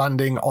 Robot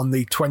landing on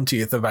the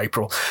 20th of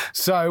April.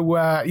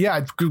 So,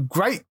 yeah,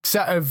 great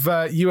set of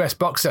US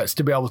box sets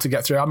to be able to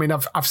get through. I mean,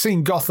 I've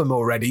seen Gotham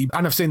already,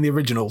 and I've seen the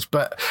originals,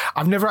 but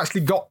I've never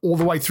actually got all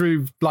the way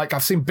through. Like,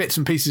 I've seen bits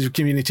and pieces of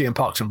Community and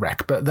Parks and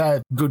Rec, but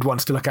they're good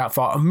ones to look out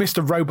for. And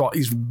Mr. Robot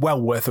is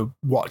well worth a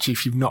watch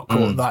if you've not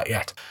caught that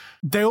yet.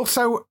 They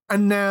also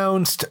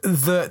announced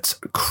that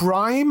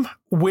Crime,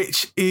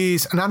 which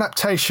is an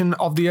adaptation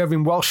of the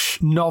Irving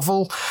Welsh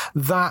novel,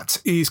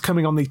 that is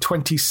coming on the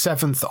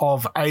 27th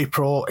of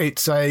April.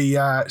 It's a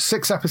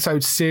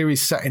 6-episode series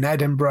set in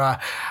Edinburgh.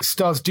 It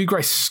stars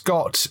Dougray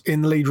Scott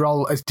in the lead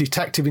role as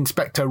Detective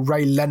Inspector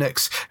Ray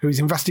Lennox, who is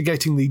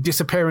investigating the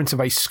disappearance of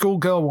a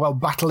schoolgirl while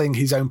battling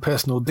his own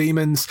personal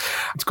demons.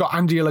 It's got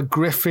Angela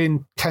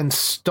Griffin, Ken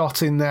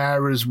Stott in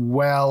there as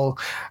well.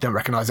 Don't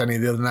recognise any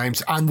of the other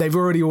names. And they've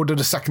already ordered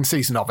a 2nd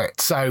season of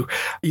it. So,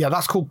 yeah,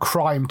 that's called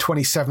Crime,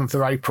 27th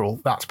of April.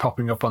 That's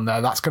popping up on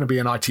there. That's going to be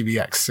an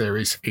ITVX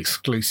series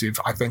exclusive,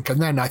 I think.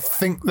 And then I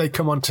think they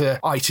come onto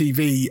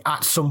ITV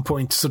at some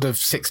point, sort of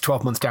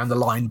 6-12 months down the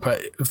line.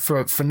 But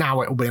for now,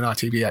 it will be an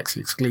ITVX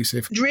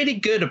exclusive. It's really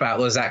good about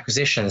those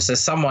acquisitions. So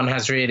someone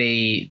has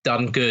really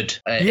done good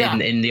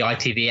in the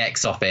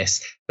ITVX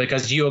office,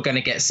 because you're going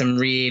to get some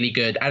really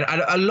good, and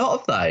a lot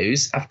of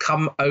those have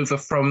come over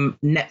from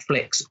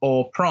Netflix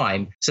or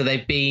Prime. So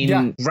they've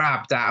been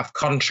grabbed out of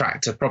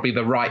contract at probably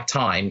the right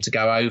time to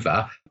go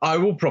over. I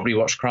will probably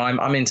watch Crime.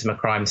 I'm into my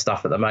crime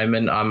stuff at the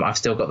moment. I've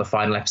still got the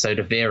final episode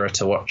of Vera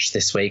to watch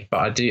this week, but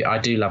I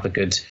do love a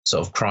good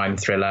sort of crime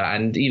thriller.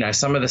 And, you know,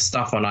 some of the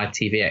stuff on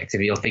ITVX,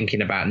 if you're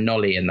thinking about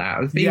Nolly and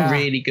that, has been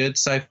really good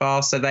so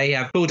far. So they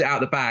have pulled it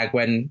out of the bag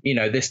when, you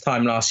know, this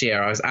time last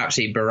year, I was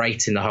absolutely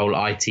berating the whole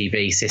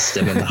ITV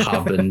system and the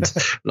hub. And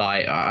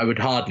like, I would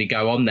hardly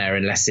go on there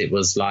unless it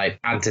was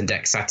like Ant and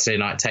Deck Saturday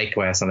Night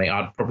Takeaway or something.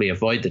 I'd probably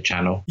avoid the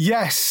channel.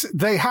 Yes,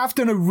 they have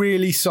done a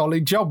really really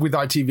solid job with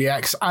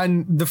ITVX.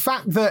 And the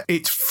fact that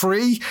it's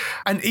free,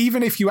 and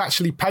even if you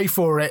actually pay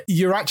for it,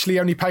 you're actually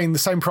only paying the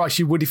same price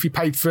you would if you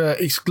paid for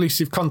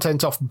exclusive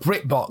content off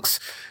BritBox.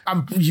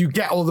 And you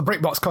get all the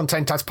BritBox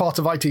content as part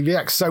of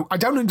ITVX. So I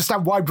don't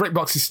understand why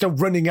BritBox is still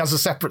running as a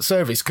separate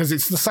service, because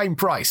it's the same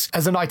price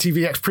as an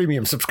ITVX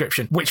premium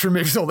subscription, which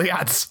removes all the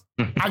ads.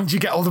 And you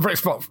get all the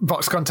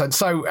BritBox content.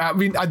 So, I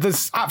mean,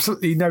 there's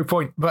absolutely no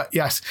point. But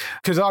yes,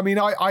 because I mean,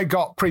 I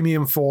got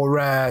premium for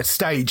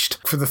Staged,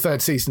 for the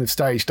third season of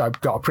Staged.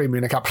 I've got a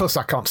premium account. Plus,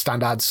 I can't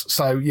stand ads.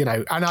 So, you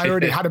know, and I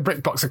already had a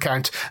BritBox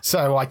account.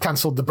 So I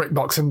cancelled the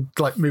BritBox and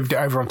moved it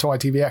over onto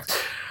ITVX.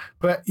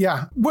 But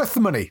yeah, worth the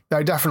money,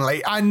 though,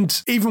 definitely.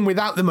 And even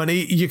without the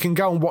money, you can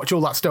go and watch all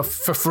that stuff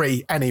for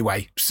free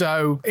anyway.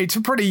 So it's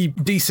a pretty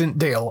decent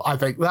deal, I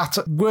think. That's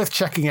worth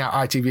checking out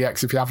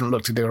ITVX if you haven't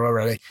looked at it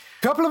already.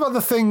 A couple of other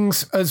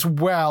things as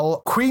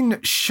well. Queen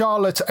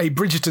Charlotte, a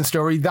Bridgerton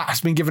story, that has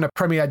been given a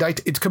premiere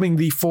date. It's coming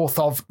the 4th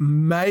of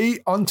May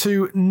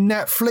onto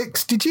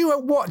Netflix. Did you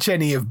watch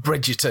any of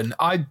Bridgerton?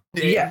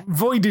 It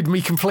avoided me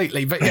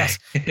completely, but yes.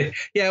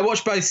 Yeah, I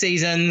watched both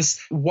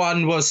seasons.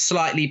 One was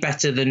slightly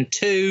better than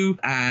two,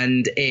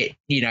 and it,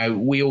 you know,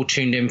 we all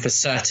tuned in for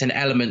certain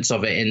elements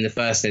of it in the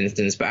first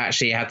instance, but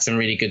actually it had some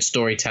really good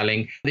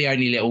storytelling. The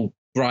only little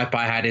gripe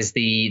I had is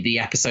the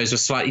episodes were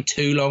slightly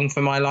too long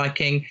for my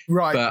liking.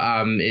 Right.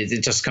 But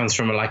it just comes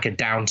from a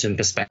Downton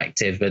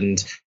perspective,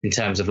 and in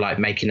terms of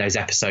making those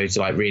episodes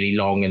really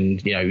long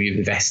and, you know, you've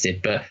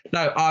invested. But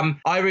no,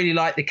 I really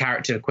like the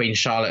character of Queen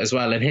Charlotte as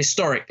well. And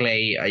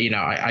historically, you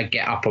know, I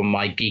get up on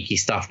my geeky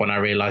stuff when I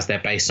realize they're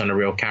based on a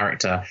real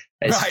character.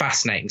 It's a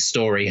fascinating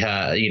story,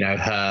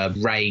 her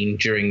reign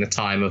during the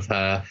time of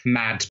her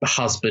mad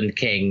husband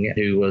king,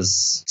 who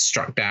was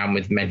struck down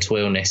with mental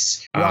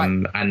illness.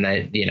 And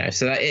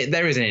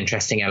there is an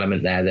interesting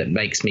element there that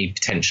makes me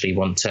potentially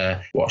want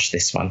to watch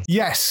this one.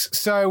 Yes.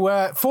 So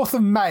 4th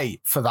of May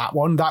for that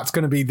one. That's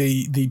going to be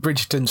the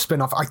Bridgerton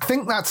spin-off. I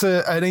think that's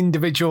an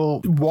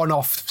individual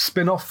one-off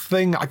spin-off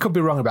thing. I could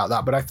be wrong about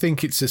that, but I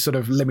think it's a sort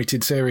of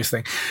limited series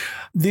thing.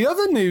 The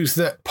other news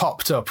that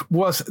popped up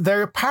was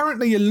they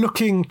apparently are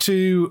looking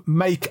to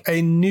make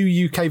a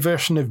new UK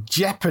version of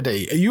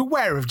Jeopardy. Are you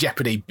aware of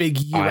Jeopardy? Big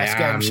US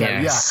game show.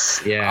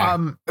 Yes.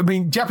 Yeah. I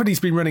mean, Jeopardy's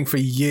been running for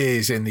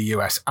years in the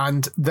US,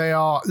 and they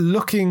are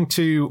looking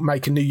to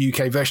make a new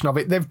UK version of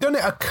it. They've done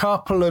it a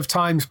couple of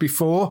times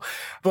before,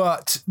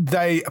 but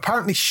they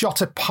apparently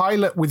shot a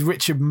pilot with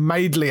Richard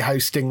Madeley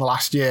hosting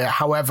last year.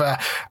 However,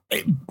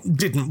 it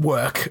didn't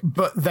work,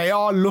 but they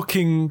are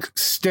looking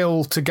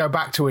still to go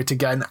back to it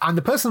again. And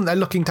the person they're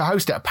looking to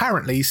host it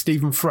apparently is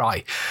Stephen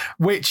Fry,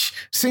 which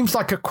seems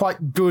like a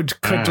quite good,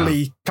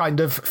 cuddly kind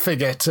of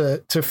figure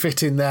to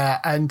fit in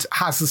there, and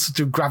has the sort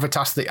of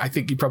gravitas that I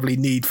think you probably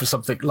need for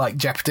something like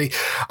Jeopardy.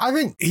 I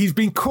think he's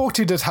been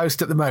courted as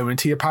host at the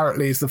moment. He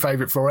apparently is the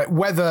favourite for it.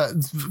 Whether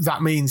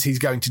that means he's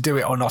going to do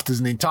it or not is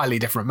an entirely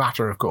different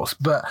matter, of course.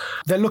 But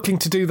they're looking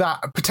to do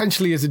that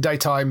potentially as a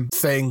daytime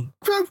thing.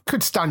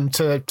 Could stand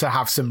to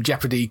have some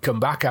Jeopardy come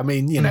back. I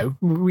mean, you know,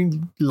 we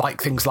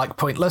like things like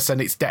Pointless,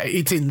 and it's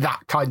in that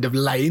kind of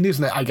lane,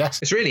 isn't it, I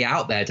guess? It's really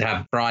out there to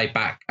have Fry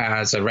back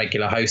as a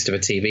regular host of a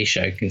TV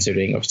show,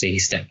 considering obviously he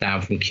stepped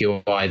down from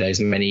QI those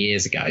many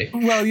years ago.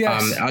 Well,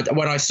 yes.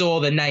 When I saw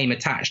the name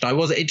attached,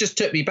 it just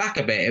took me back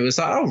a bit. It was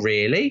like, oh,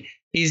 really?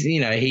 He's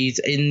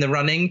in the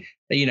running.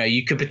 You know,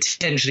 you could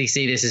potentially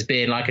see this as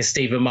being like a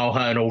Stephen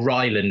Mulhern or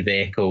Ryland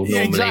vehicle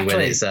normally when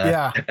it's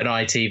an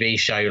ITV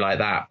show like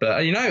that.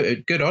 But, you know,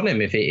 good on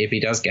him if he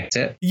does get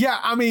it. Yeah,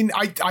 I mean,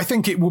 I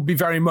think it would be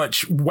very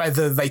much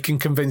whether they can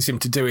convince him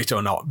to do it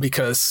or not,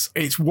 because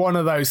it's one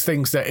of those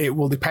things that it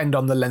will depend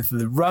on the length of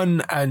the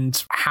run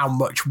and how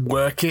much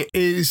work it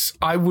is,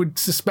 I would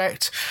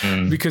suspect,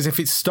 because if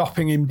it's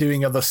stopping him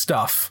doing other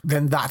stuff,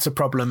 then that's a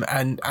problem.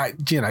 And,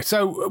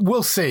 so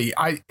we'll see.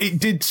 It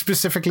did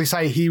specifically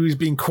say he was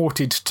being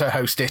courted to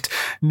host it,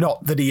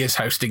 not that he is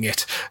hosting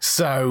it.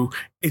 So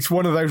it's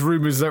one of those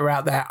rumours that are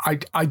out there.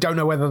 I don't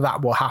know whether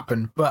that will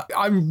happen, but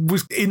I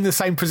was in the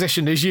same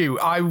position as you.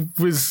 I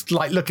was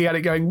looking at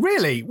it going,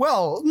 really?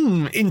 Well,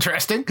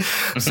 interesting.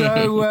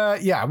 So,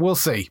 we'll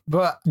see.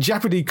 But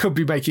Jeopardy could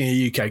be making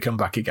a UK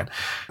comeback again.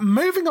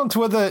 Moving on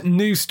to other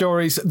news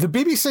stories, the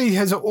BBC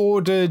has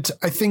ordered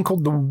a thing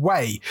called The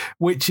Way,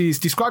 which is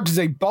described as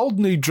a bold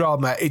new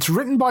drama. It's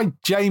written by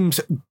James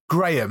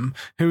Graham,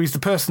 who is the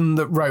person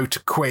that wrote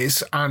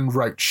Quiz and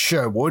wrote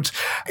Sherwood.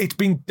 It's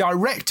been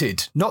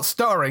directed, not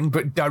starring,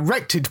 but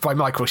directed by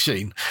Michael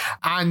Sheen.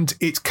 And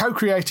it's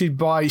co-created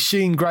by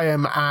Sheen,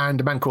 Graham,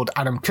 and a man called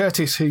Adam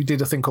Curtis, who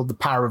did a thing called The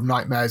Power of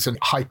Nightmares and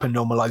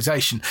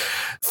Hypernormalization.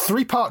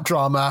 3-part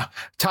drama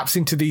taps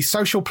into the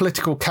social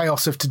political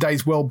chaos of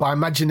today's world by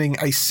imagining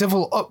a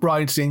civil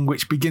uprising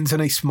which begins in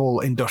a small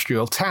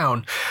industrial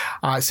town.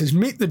 It says,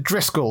 meet the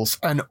Driscolls,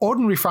 an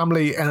ordinary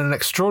family and an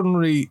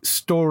extraordinary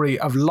story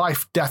of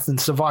life, death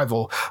and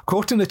survival.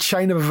 Caught in a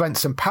chain of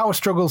events and power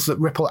struggles that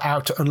ripple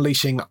out,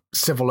 unleashing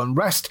civil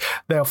unrest,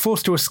 they are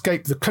forced to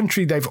escape the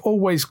country they've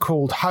always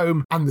called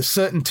home and the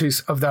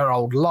certainties of their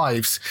old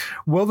lives.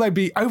 Will they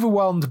be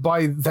overwhelmed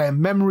by their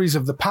memories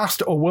of the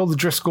past, or will the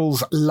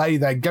Driscolls lay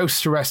their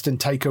ghosts to rest and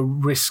take a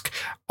risk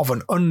of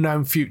an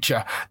unknown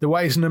future? The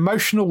Way is an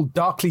emotional,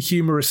 darkly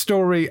humorous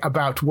story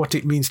about what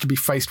it means to be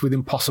faced with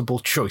impossible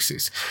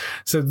choices.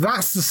 So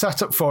that's the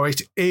setup for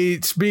it.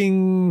 It's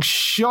being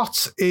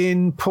shot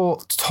in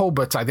Port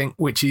Talbot, I think,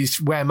 which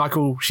is where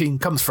Michael Sheen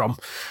comes from.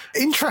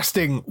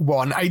 Interesting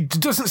one. It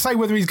doesn't say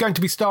whether he's going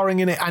to be starring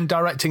in it and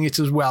directing it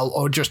as well,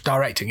 or just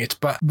directing it,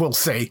 but we'll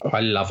see. I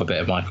love a bit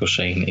of Michael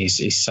Sheen.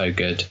 He's so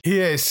good. He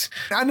is.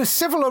 And a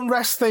civil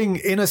unrest thing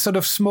in a sort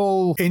of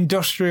small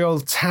industrial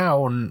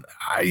town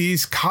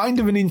is kind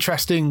of an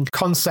interesting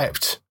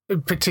concept,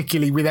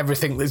 particularly with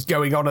everything that's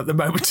going on at the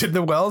moment in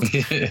the world.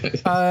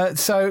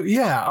 So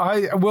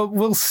yeah,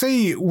 we'll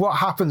see what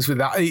happens with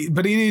that.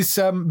 But it is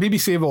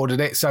BBC have ordered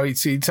it, so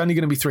it's only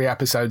going to be 3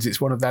 episodes.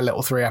 It's one of their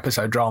little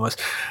 3-episode dramas.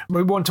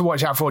 We want to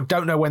watch out for.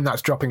 Don't know when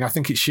that's dropping. I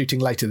think it's shooting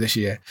later this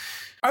year.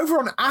 Over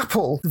on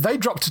Apple, they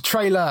dropped a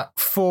trailer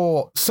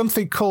for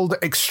something called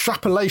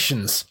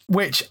Extrapolations,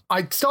 which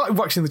I started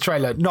watching the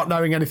trailer not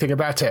knowing anything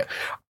about it.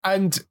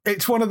 And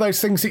it's one of those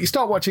things that you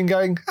start watching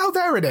going, oh,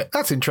 they're in it.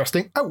 That's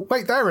interesting. Oh,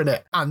 wait, they're in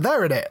it. And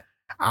they're in it.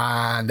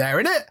 And they're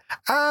in it.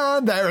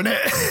 And they're in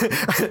it.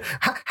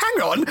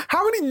 Hang on.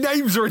 How many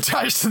names are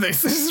attached to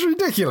this? This is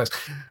ridiculous.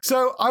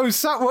 So I was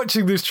sat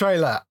watching this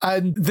trailer,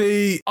 and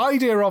the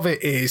idea of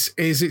it is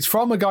it's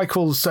from a guy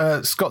called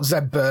Scott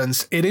Zeb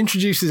Burns. It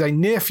introduces a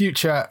near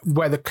future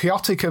where the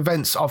chaotic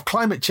events of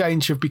climate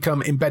change have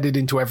become embedded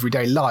into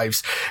everyday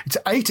lives. It's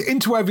 8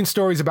 interwoven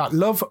stories about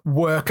love,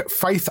 work,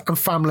 faith and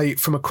family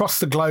from across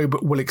the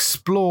globe will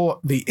explore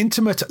the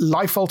intimate,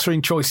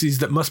 life-altering choices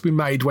that must be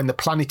made when the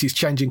planet is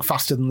changing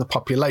faster than the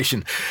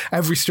population.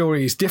 Every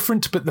story is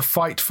different, but the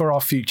fight for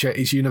our future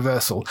is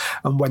universal.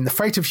 And when the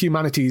fate of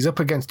humanity is up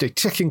against a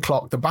ticking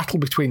clock, the battle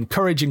between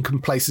courage and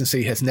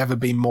complacency has never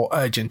been more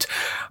urgent.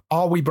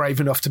 Are we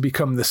brave enough to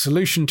become the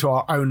solution to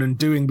our own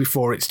undoing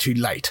before it's too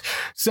late?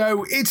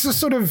 So it's a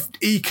sort of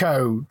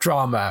eco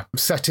drama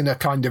set in a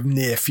kind of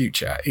near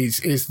future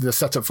is the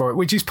setup for it,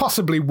 which is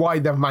possibly why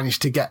they've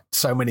managed to get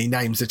so many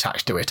names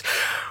attached to it.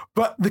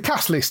 But the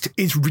cast list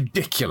is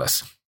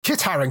ridiculous.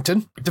 Kit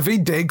Harington,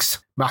 Daveed Diggs,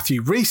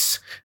 Matthew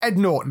Rhys, Ed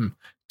Norton,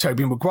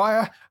 Tobey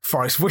Maguire,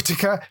 Forrest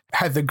Whitaker,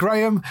 Heather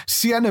Graham,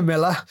 Sienna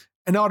Miller,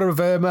 Anada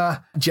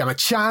Verma, Gemma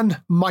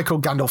Chan,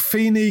 Michael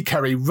Gandolfini,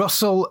 Kerry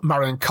Russell,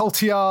 Marion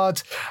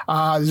Cotillard.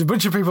 There's a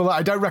bunch of people that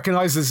I don't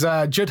recognise.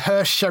 There's Judd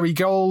Hirsch, Sherry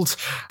Gold,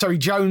 Terry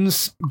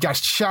Jones,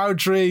 Gash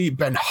Chowdhury,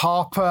 Ben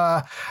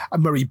Harper,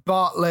 Murray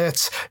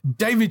Bartlett,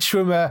 David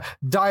Schwimmer,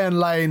 Diane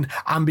Lane,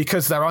 and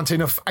because there aren't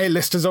enough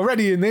A-listers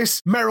already in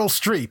this, Meryl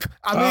Streep.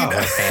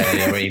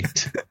 I mean,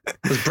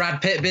 was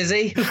Brad Pitt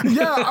busy?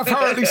 Yeah,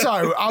 apparently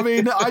so. I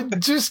mean, I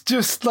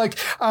just like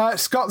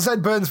Scott Z.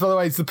 Burns, by the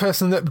way, is the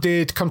person that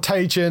did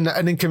Contagion,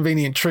 An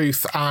Inconvenient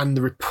Truth, and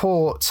The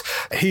Report.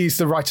 He's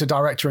the writer,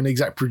 director, and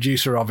exec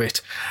producer of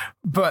it.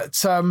 But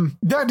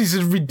that is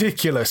a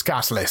ridiculous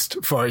cast list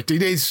for it.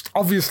 It is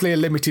obviously a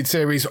limited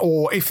series,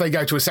 or if they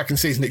go to a second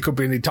season, it could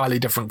be an entirely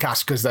different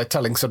cast because they're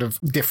telling sort of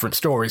different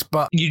stories.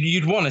 But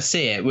you'd want to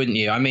see it, wouldn't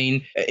you? I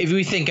mean, if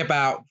we think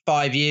about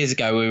 5 years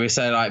ago, we were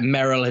saying like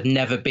Meryl had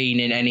never been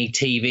in any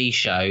TV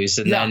shows,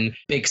 and then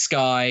Big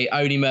Sky,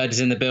 Only Murders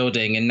in the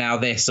Building, and now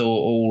this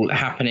all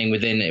happening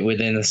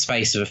within the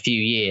space of a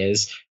few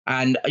years.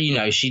 And, you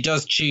know, she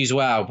does choose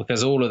well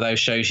because all of those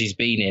shows she's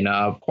been in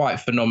are quite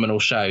phenomenal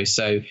shows.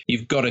 So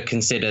you've got to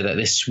consider that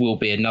this will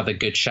be another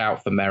good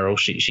shout for Meryl.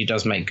 She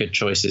does make good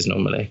choices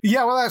normally.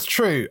 Yeah, well, that's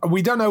true.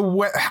 We don't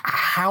know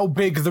how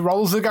big the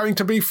roles are going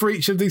to be for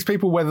each of these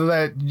people, whether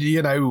they're,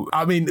 you know,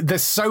 I mean,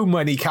 there's so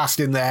many cast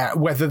in there,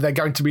 whether they're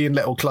going to be in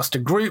little cluster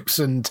groups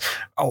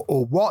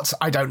or what,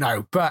 I don't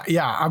know. But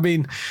yeah, I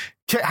mean,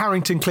 Kit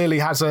Harington clearly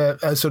has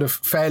a sort of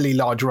fairly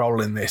large role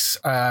in this.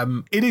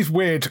 It is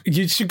weird.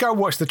 You should go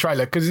watch the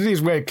trailer because it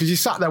is weird because you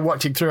sat there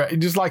watching through it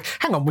and just like,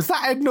 hang on, was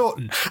that Ed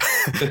Norton?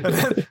 And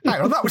then,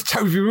 hang on, that was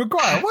Tobey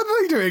Maguire. What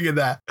are they doing in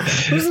there?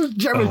 This is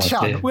Gemma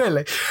Chan,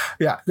 really?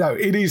 Yeah, no,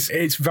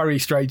 it's very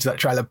strange, that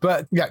trailer.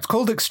 But yeah, it's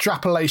called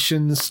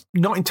Extrapolations.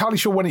 Not entirely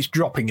sure when it's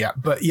dropping yet,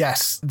 but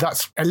yes,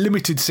 that's a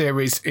limited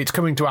series. It's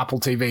coming to Apple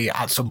TV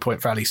at some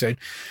point fairly soon.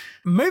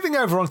 Moving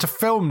over onto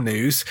film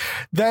news,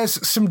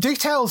 there's some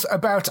details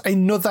about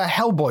another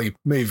Hellboy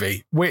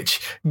movie,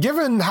 which,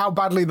 given how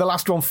badly the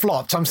last one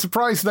flopped, I'm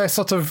surprised they're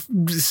sort of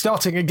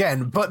starting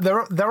again. But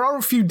there are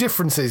a few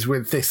differences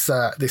with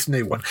this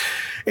new one.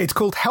 It's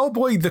called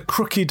Hellboy the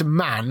Crooked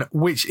Man,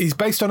 which is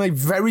based on a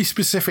very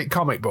specific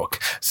comic book.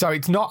 So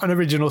it's not an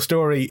original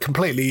story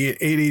completely.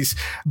 It is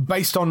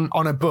based on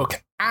a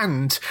book.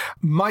 And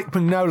Mike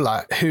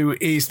Mignola, who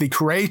is the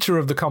creator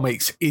of the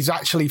comics, is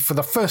actually for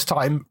the first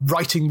time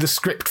writing the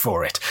script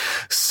for it.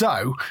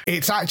 So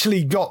it's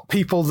actually got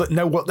people that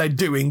know what they're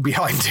doing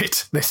behind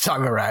it this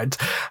time around,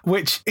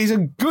 which is a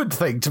good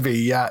thing to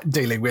be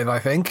dealing with, I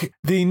think.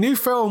 The new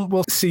film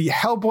will see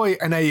Hellboy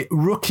and a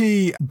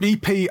rookie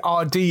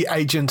BPRD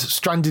agent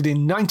stranded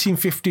in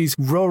 1950s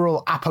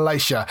rural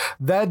Appalachia.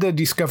 There they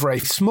discover a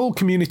small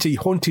community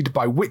haunted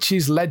by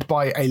witches led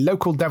by a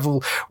local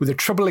devil with a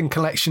troubling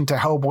connection to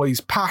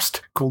Hellboy's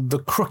past called the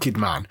Crooked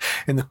Man.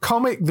 In the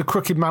comic, the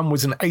Crooked Man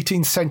was an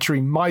 18th century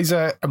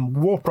miser and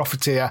war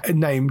profiteer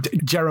named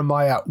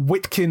Jeremiah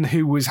Whitkin,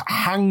 who was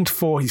hanged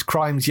for his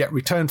crimes yet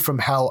returned from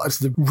hell as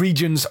the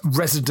region's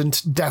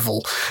resident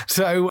devil.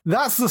 So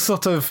that's the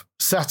sort of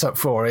setup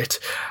for it.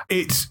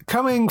 It's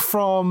coming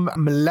from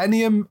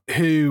Millennium,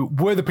 who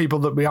were the people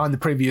that were behind the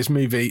previous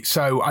movie.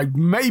 So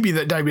maybe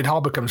that David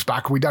Harbour comes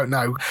back. We don't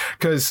know,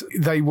 because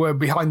they were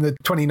behind the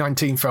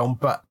 2019 film,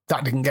 but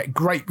that didn't get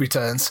great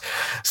returns.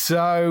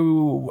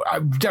 So I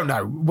don't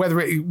know whether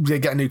they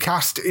get a new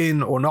cast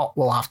in or not.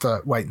 We'll have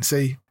to wait and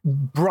see.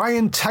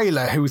 Brian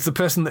Taylor, who was the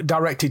person that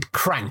directed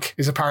Crank,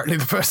 is apparently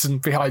the person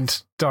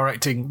behind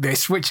directing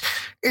this, which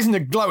isn't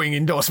a glowing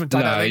endorsement,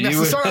 I don't think,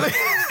 necessarily.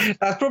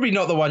 That's probably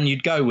not the one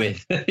you'd go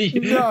with.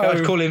 No.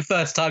 I'd call him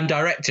first-time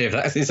director if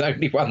that's his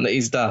only one that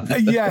he's done.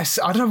 Yes,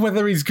 I don't know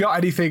whether he's got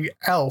anything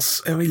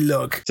else. Let me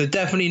look. So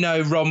definitely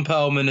no Ron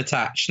Perlman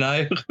attached,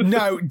 no?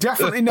 No,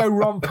 definitely no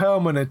Ron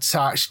Perlman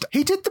attached.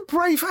 He did the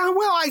Brave...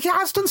 he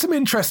has done some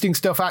interesting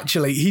stuff,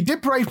 actually. He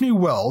did Brave New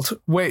World,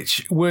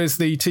 which was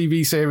the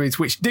TV series,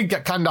 which did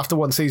get canned after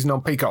one season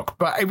on Peacock,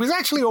 but it was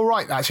actually all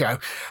right, that show.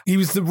 He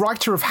was the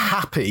writer of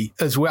Happy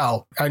as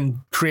well and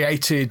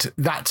created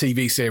that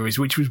TV series,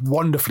 which was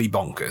wonderfully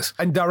bonkers,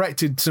 and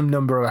directed some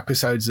number of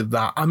episodes of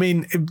that. I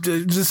mean,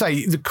 to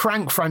say, the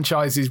Crank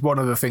franchise is one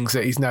of the things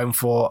that he's known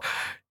for.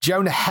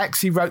 Jonah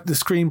Hex, he wrote the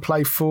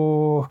screenplay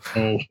for.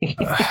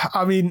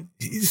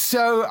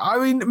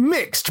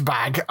 Mixed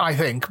bag, I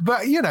think.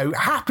 But,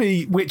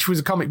 Happy, which was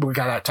a comic book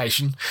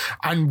adaptation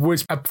and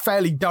was a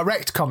fairly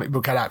direct comic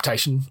book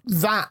adaptation,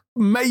 that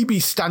maybe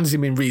stands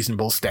him in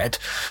reasonable stead.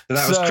 So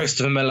that was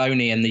Christopher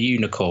Maloney and the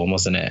Unicorn,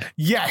 wasn't it?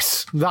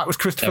 Yes, that was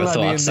Christopher Never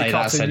Maloney thought I'd say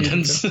that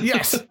sentence.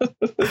 Yes.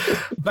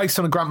 Based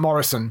on a Grant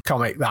Morrison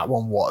comic, that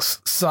one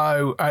was.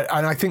 So,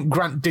 and I think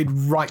Grant did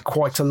write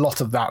quite a lot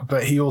of that,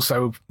 but he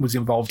also was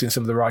involved in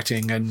some of the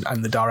writing and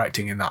the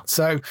directing in that.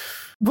 So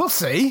we'll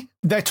see.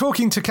 They're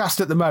talking to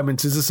cast at the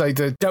moment, as I say.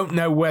 They don't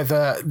know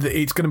whether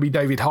it's going to be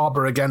David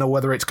Harbour again or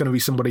whether it's going to be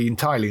somebody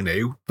entirely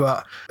new.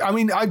 But I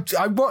mean,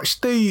 I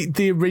watched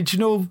the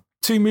original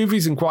two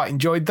movies and quite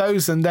enjoyed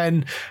those, and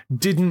then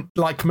didn't,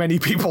 like many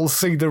people,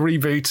 see the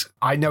reboot.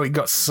 I know it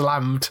got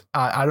slammed.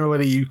 I don't know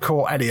whether you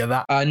caught any of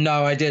that.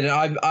 No, I didn't.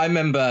 I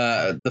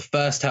remember the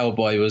first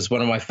Hellboy was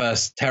one of my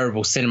first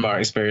terrible cinema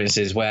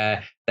experiences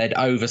where they'd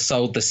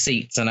oversold the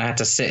seats and I had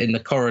to sit in the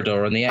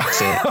corridor on the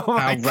exit.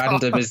 How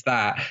random is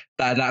that?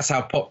 That's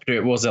how popular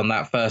it was on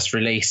that first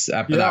release.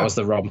 But that was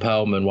the Ron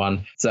Perlman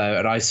one. So,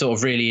 and I sort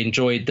of really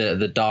enjoyed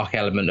the dark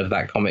element of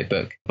that comic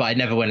book. But I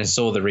never went and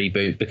saw the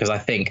reboot because I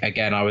think,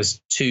 again, I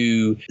was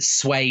too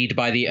swayed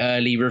by the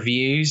early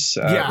reviews.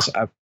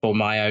 For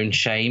my own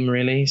shame,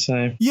 really.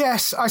 So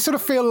yes, I sort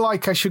of feel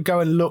like I should go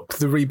and look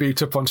the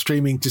reboot up on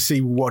streaming to see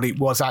what it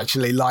was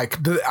actually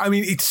like. But I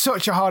mean, it's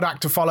such a hard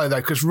act to follow,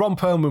 though, because Ron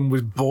Perlman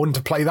was born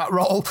to play that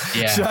role.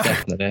 Yeah, so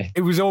definitely.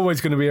 It was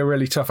always going to be a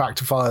really tough act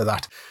to follow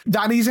that.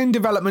 Danny's in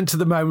development at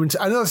the moment.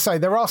 And as I say,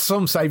 there are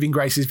some saving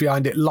graces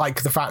behind it,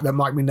 like the fact that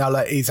Mike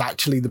Mignola is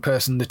actually the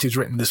person that has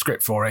written the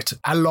script for it,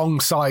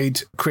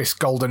 alongside Chris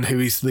Golden,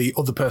 who is the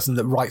other person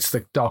that writes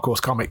the Dark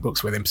Horse comic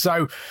books with him.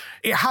 So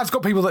it has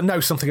got people that know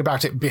something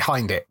about it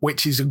behind it,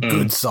 which is a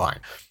good sign.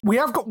 We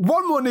have got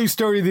one more news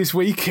story this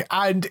week,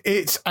 and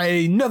it's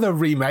another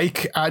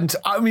remake. And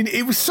I mean,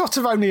 it was sort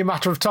of only a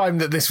matter of time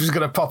that this was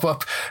going to pop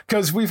up,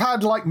 because we've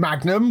had like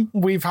Magnum,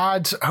 we've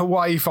had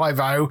Hawaii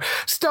Five-0,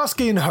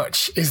 Starsky and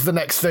Hutch is the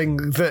next thing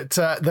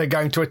that they're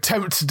going to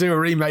attempt to do a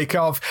remake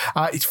of.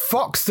 It's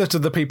Fox that are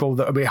the people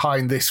that are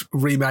behind this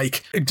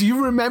remake. Do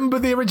you remember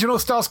the original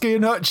Starsky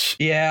and Hutch?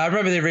 Yeah, I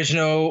remember the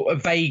original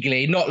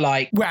vaguely, not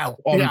like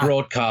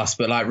broadcast,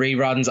 but like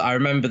reruns. I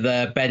remember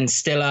the Ben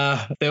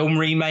Stiller film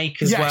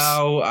remake as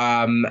well.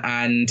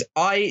 And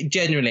I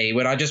genuinely,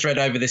 when I just read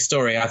over this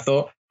story, I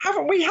thought,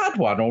 haven't we had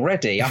one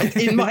already?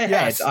 In my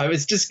head, I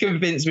was just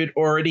convinced we'd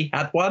already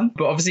had one,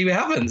 but obviously we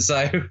haven't,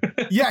 so...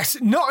 Yes,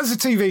 not as a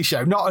TV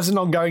show, not as an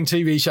ongoing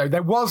TV show.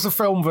 There was a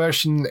film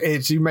version,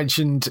 as you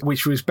mentioned,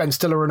 which was Ben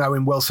Stiller and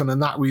Owen Wilson,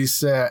 and that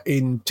was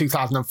in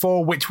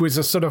 2004, which was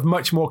a sort of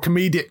much more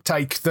comedic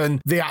take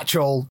than the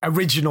actual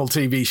original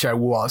TV show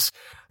was.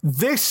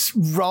 This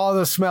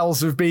rather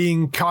smells of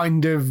being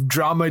kind of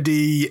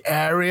dramedy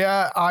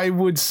area, I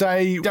would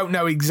say. Don't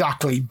know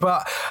exactly,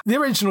 but the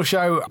original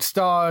show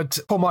starred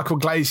Paul Michael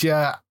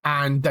Glazier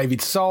and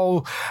David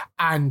Soul,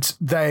 and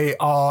they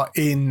are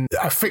in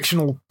a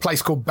fictional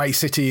place called Bay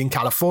City in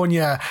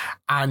California,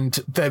 and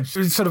they're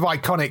sort of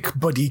iconic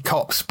buddy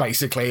cops,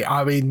 basically.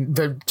 I mean,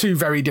 they're two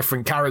very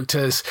different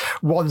characters.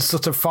 One's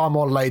sort of far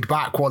more laid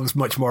back, one's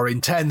much more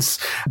intense.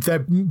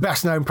 They're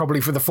best known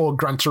probably for the Ford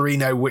Gran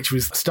Torino, which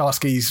was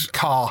Starsky's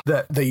car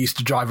that they used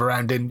to drive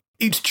around in.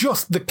 It's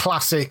just the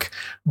classic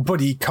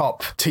buddy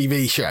cop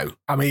TV show.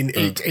 I mean,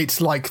 it's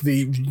like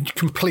the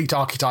complete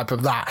archetype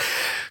of that.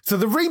 So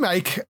the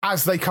remake,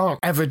 as they can't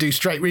ever do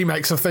straight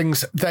remakes of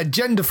things, they're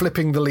gender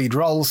flipping the lead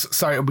roles.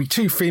 So it'll be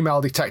two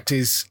female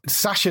detectives,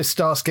 Sasha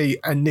Starsky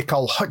and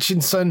Nicole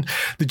Hutchinson.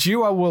 The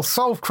duo will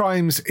solve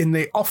crimes in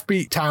the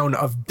offbeat town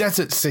of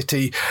Desert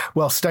City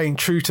while staying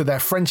true to their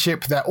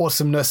friendship, their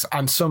awesomeness,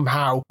 and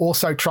somehow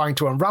also trying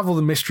to unravel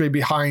the mystery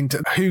behind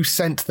who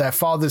sent their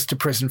fathers to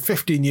prison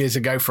 15 years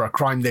ago for a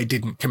crime they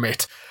didn't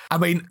commit. I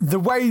mean, the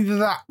way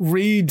that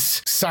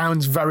reads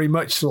sounds very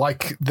much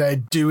like they're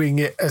doing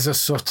it as a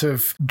sort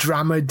of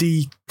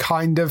dramedy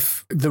kind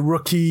of The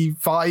Rookie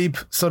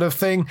vibe sort of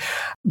thing.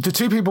 The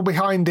two people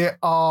behind it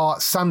are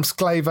Sam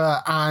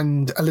Sclaver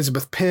and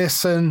Elizabeth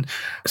Pearson.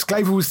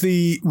 Sclaver was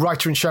the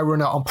writer and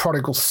showrunner on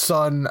Prodigal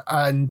Son,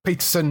 and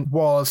Peterson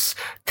was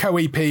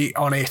co-EP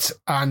on it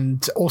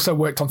and also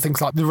worked on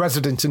things like The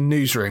Resident and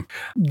Newsroom.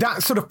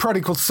 That sort of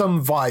Prodigal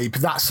Son vibe,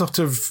 that sort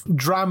of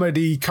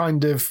dramedy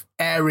kind of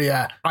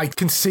area, I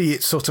can see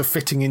it sort of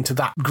fitting into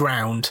that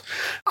ground.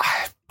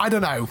 I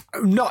don't know.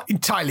 I'm not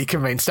entirely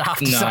convinced, I have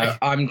to say.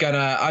 I'm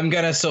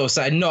gonna sort of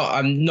say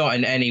I'm not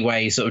in any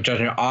way sort of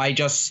judging. I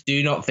just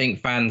do not think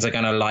fans are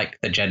gonna like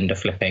the gender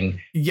flipping.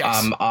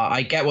 Yes.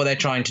 I get what they're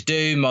trying to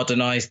do,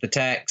 modernize the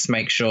text,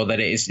 make sure that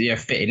it is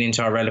fitting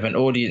into our relevant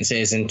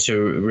audiences and to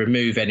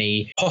remove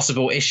any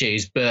possible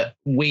issues. But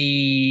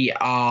we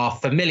are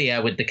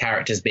familiar with the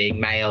characters being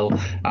male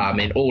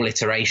in all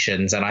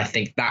iterations, and I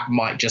think that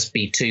might just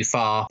be too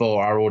far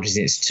for our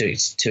audience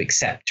to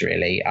accept,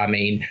 really. I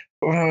mean,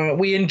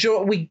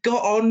 we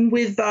got on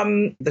with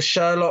the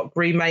Sherlock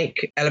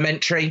remake,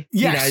 Elementary.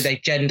 Yes. You know, they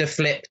gender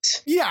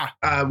flipped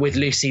with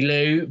Lucy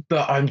Liu,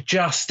 but I'm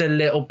just a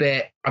little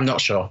bit, I'm not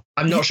sure.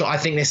 I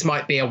think this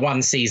might be a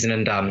one season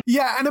and done.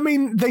 Yeah, and I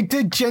mean, they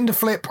did gender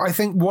flip, I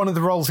think, one of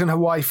the roles in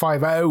Hawaii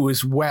Five-0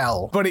 as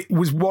well, but it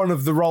was one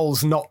of the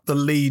roles, not the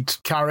lead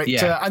character.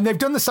 Yeah. And they've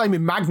done the same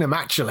in Magnum,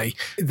 actually.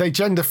 They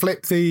gender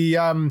flipped the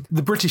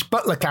British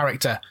butler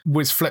character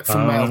was flipped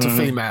from male to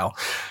female.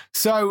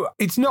 So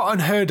it's not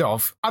unheard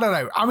of. I don't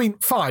know. I mean,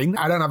 fine.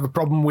 I don't have a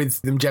problem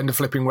with them gender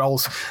flipping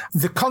roles.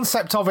 The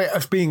concept of it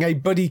as being a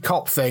buddy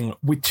cop thing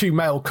with two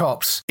male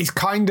cops is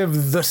kind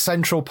of the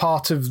central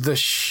part of the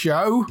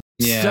show.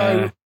 Yeah.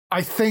 So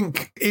I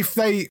think if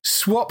they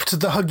swapped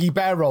the Huggy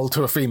Bear role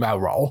to a female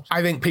role,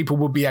 I think people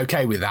would be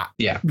okay with that.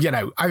 Yeah. You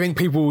know, I think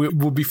people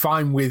would be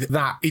fine with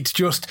that. It's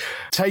just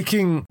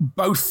taking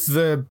both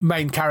the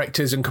main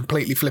characters and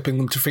completely flipping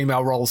them to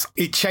female roles.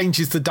 It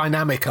changes the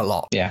dynamic a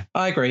lot. Yeah,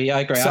 I agree.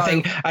 So, I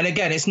think, and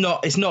again, it's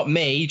not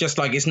me, just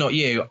like it's not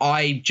you.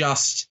 I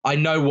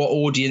know what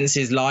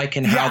audiences like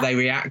and how they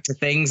react to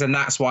things, and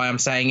that's why I'm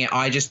saying it.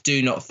 I just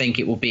do not think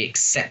it will be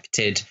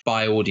accepted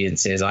by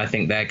audiences. I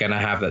think they're going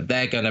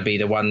to be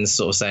the ones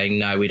sort of saying,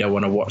 no, we don't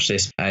want to watch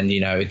this, and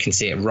you can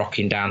see it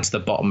rocking down to the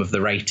bottom of the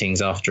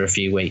ratings after a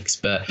few weeks.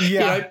 But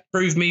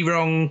prove me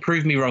wrong,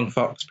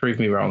 Fox, prove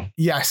me wrong.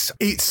 Yes,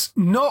 it's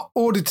not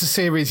ordered to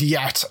series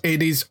yet.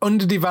 It is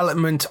under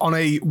development on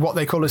what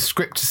they call a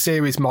script to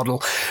series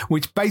model,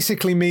 which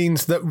basically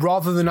means that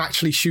rather than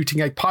actually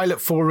shooting a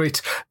pilot for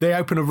it, they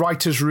open a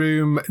writer's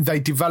room, they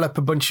develop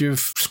a bunch of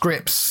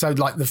scripts, so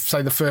like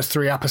the first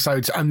 3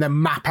 episodes, and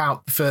then map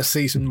out the first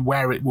season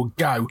where it will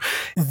go.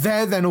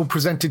 They're then all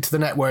presented to the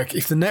network.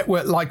 If the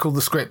network like all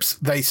the scripts,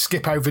 they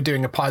skip over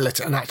doing a pilot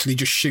and actually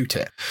just shoot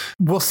it.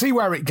 We'll see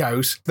where it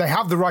goes. They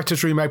have the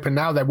writer's room open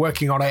now. They're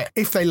working on it.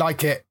 If they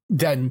like it,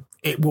 then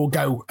it will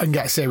go and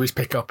get a series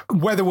pickup.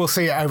 Whether we'll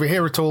see it over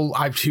here at all,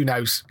 who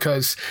knows?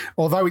 Because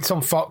although it's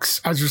on Fox,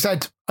 as you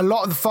said, a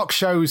lot of the Fox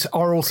shows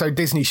are also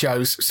Disney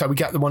shows, so we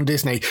get them on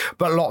Disney.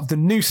 But a lot of the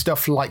new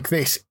stuff like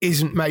this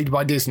isn't made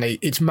by Disney.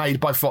 It's made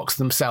by Fox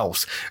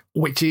themselves,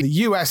 which in the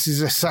US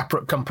is a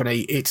separate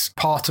company. It's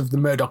part of the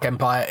Murdoch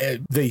Empire.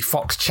 The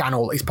Fox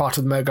channel is part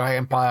of the Murdoch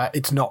Empire.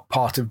 It's not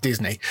part of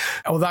Disney.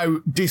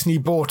 Although Disney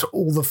bought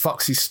all the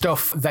Fox's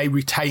stuff, they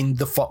retained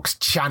the Fox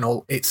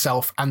channel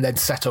itself and then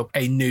set up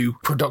a new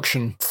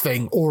production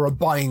thing, or are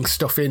buying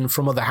stuff in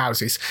from other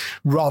houses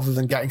rather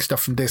than getting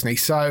stuff from Disney.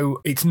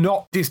 So it's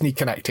not Disney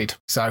connected.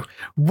 So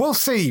we'll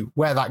see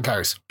where that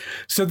goes.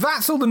 So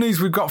that's all the news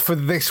we've got for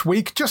this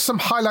week. Just some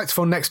highlights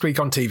for next week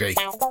on TV.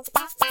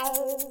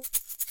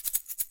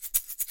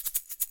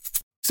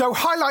 So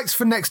highlights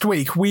for next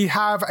week. We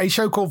have a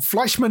show called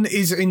Fleischman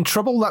is in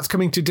Trouble. That's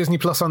coming to Disney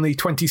Plus on the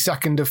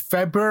 22nd of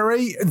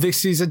February.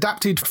 This is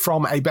adapted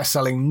from a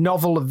best-selling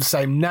novel of the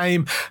same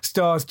name.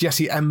 Stars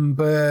Jesse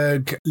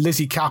Eisenberg,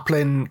 Lizzie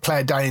Kaplan,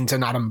 Claire Danes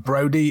and Adam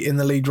Brody in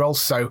the lead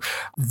roles. So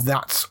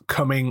that's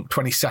coming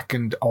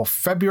 22nd of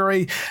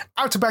February.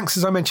 Outer Banks,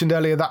 as I mentioned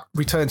earlier, that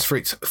returns for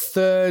its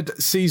third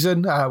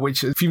season,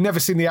 which if you've never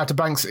seen the Outer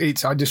Banks,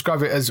 I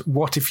describe it as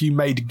what if you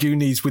made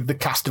Goonies with the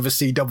cast of a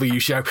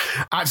CW show.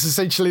 That's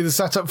essentially the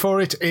setup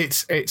for it.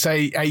 It's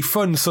a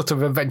fun sort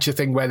of adventure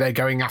thing where they're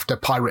going after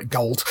pirate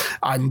gold,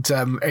 and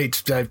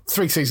it's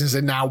 3 seasons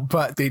in now,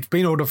 but it's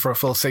been ordered for a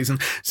full season.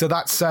 So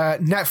that's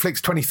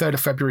Netflix 23rd of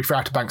February for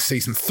Outer Banks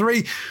season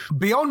 3.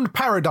 Beyond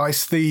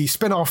Paradise, the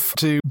spin-off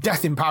to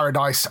Death in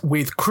Paradise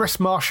with Chris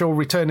Marshall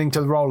returning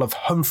to the role of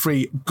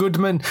Humphrey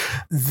Goodman.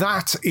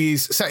 That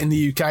is set in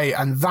the UK,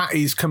 and that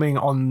is coming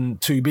on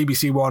to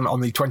BBC One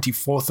on the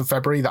 24th of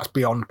February. That's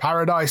Beyond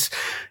Paradise.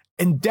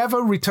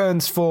 Endeavour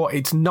returns for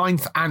its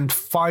 9th and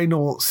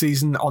final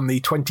season on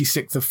the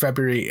 26th of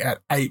February at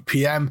 8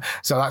 p.m.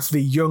 So that's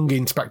the young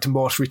Inspector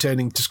Morse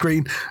returning to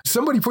screen.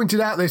 Somebody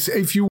pointed out this,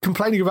 if you're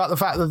complaining about the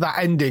fact that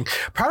ending,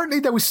 apparently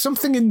there was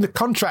something in the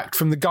contract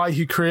from the guy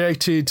who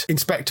created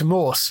Inspector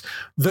Morse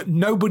that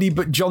nobody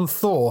but John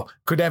Thor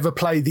could ever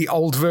play the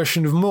old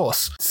version of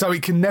Morse. So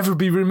it can never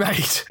be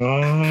remade.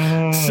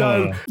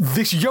 So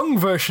this young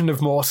version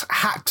of Morse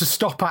had to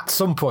stop at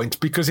some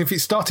point, because if it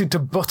started to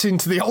butt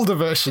into the older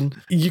version,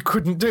 you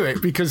couldn't do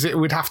it because it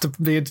would have to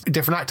be a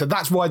different actor.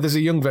 That's why there's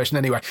a young version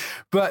anyway.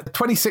 But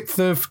 26th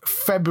of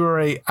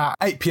February at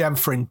 8 p.m.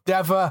 for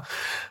Endeavour.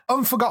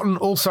 Unforgotten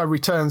also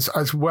returns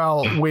as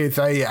well with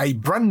a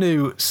brand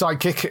new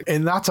sidekick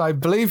in that, I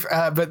believe.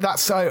 But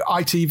that's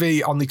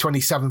ITV on the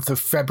 27th of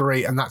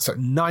February, and that's at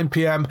 9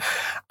 p.m.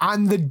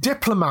 And The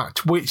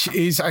Diplomat, which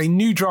is a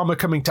new drama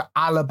coming to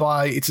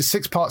Alibi. It's a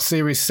 6-part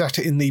series set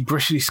in the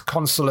British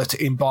consulate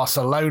in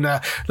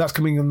Barcelona. That's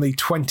coming on the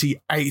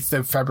 28th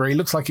of February.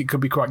 Looks like it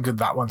could be quite good,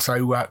 that one, so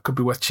could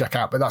be worth check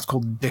out, but that's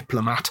called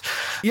Diplomat.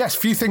 Yes,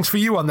 few things for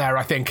you on there,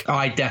 I think.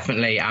 I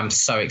definitely am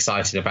so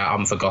excited about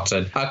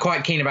Unforgotten.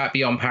 Quite keen about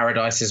Beyond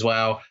Paradise as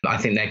well. I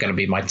think they're going to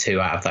be my 2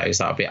 out of those.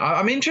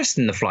 I'm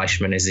interested in The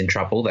Fleischman is in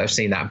Trouble. They've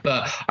seen that,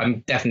 but I'm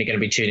definitely going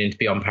to be tuning into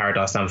Beyond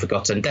Paradise and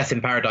Unforgotten. Death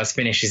in Paradise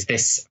finishes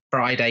this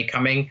Friday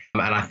coming,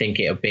 and I think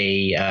it'll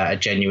be a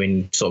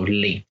genuine sort of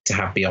leap to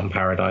have Beyond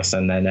Paradise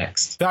on there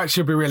next. That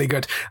should be really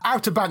good.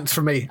 Outer Banks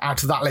for me,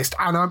 out of that list,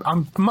 and I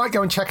might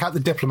go and check out The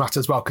Diplomat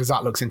as well, because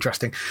that looks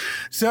interesting.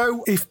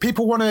 So if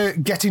people want to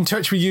get in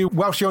touch with you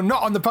whilst you're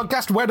not on the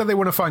podcast, where do they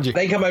want to find you?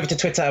 They can come over to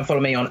Twitter and follow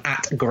me on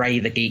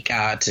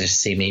 @GrayTheGeek to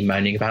see me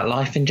moaning about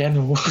life in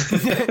general.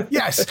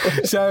 Yes,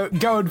 so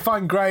go and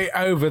find Gray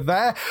over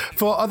there.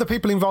 For other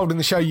people involved in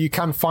the show, you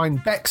can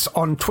find Bex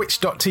on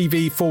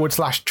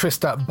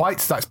twitch.tv/Trista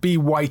Bytes. That's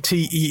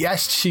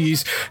BYTES.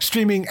 She's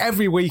streaming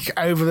every week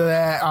over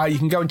there. You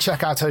can go and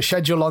check out her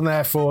schedule on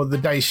there for the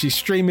days she's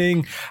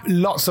streaming.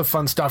 Lots of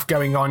fun stuff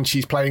going on.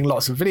 She's playing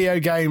lots of video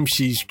games.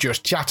 She's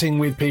just chatting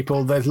with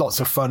people. There's lots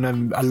of fun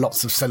and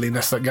lots of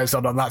silliness that goes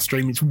on that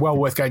stream. It's well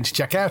worth going to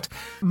check out.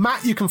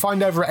 Matt, you can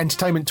find over at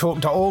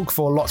entertainmenttalk.org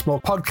for lots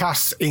more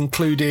podcasts,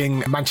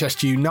 including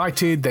Manchester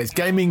United. There's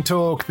Gaming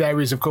Talk. There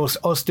is, of course,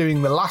 us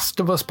doing the Last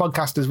of Us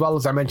podcast as well.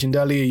 As I mentioned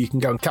earlier, you can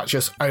go and catch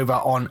us over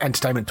on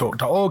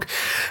entertainmenttalk.org.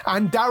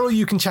 And Daryl,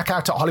 you can check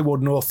out at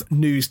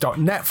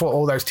hollywoodnorthnews.net for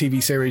all those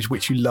TV series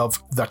which you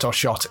love that are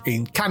shot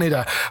in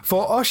Canada.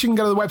 For us, you can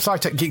go to the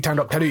website at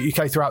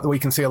geektown.co.uk throughout the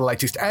week and see all the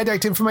latest air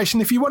date information.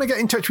 If you want to get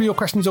in touch with your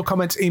questions or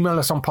comments, email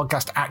us on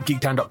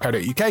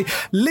podcast@geektown.co.uk.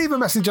 Leave a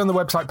message on the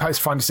website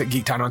post. Find us at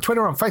Geektown on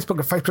Twitter, on Facebook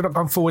at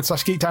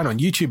facebook.com/Geektown, on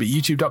YouTube at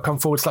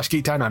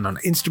youtube.com/Geektown, and on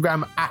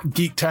Instagram at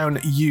Geektown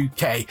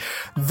UK.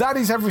 That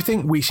is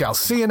everything. We shall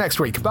see you next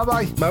week.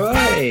 Bye-bye.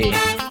 Bye-bye.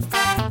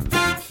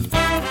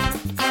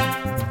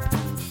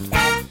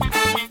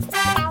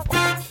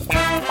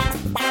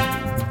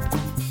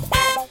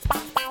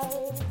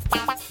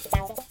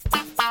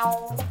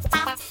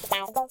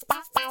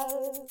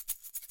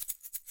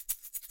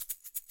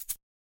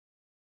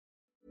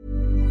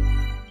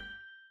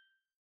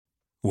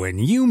 When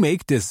you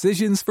make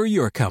decisions for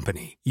your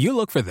company, you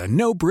look for the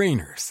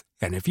no-brainers.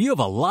 And if you have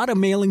a lot of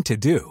mailing to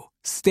do,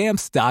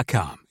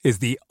 Stamps.com is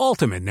the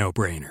ultimate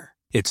no-brainer.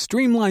 It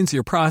streamlines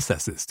your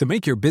processes to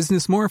make your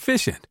business more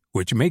efficient,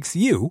 which makes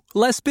you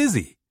less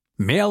busy.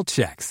 Mail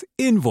checks,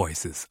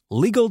 invoices,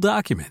 legal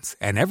documents,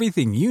 and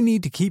everything you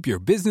need to keep your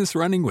business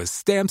running with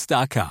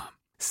Stamps.com.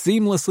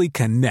 Seamlessly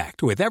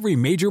connect with every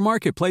major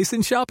marketplace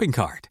and shopping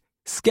cart.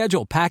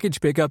 Schedule package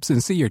pickups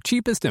and see your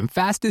cheapest and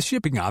fastest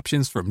shipping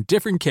options from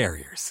different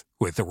carriers,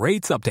 with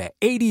rates up to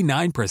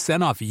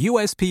 89% off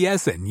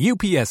USPS and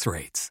UPS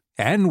rates.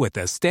 And with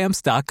the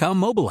Stamps.com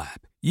mobile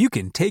app, you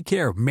can take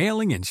care of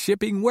mailing and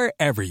shipping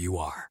wherever you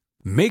are.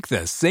 Make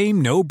the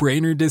same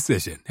no-brainer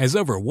decision as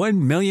over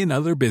 1 million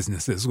other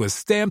businesses with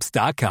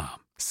Stamps.com.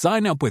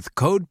 Sign up with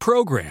code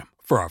PROGRAM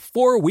for a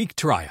 4-week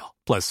trial,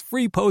 plus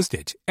free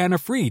postage and a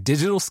free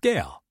digital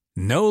scale.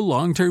 No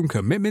long-term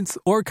commitments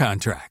or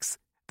contracts.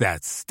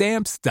 That's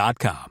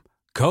Stamps.com.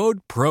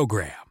 Code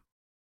PROGRAM.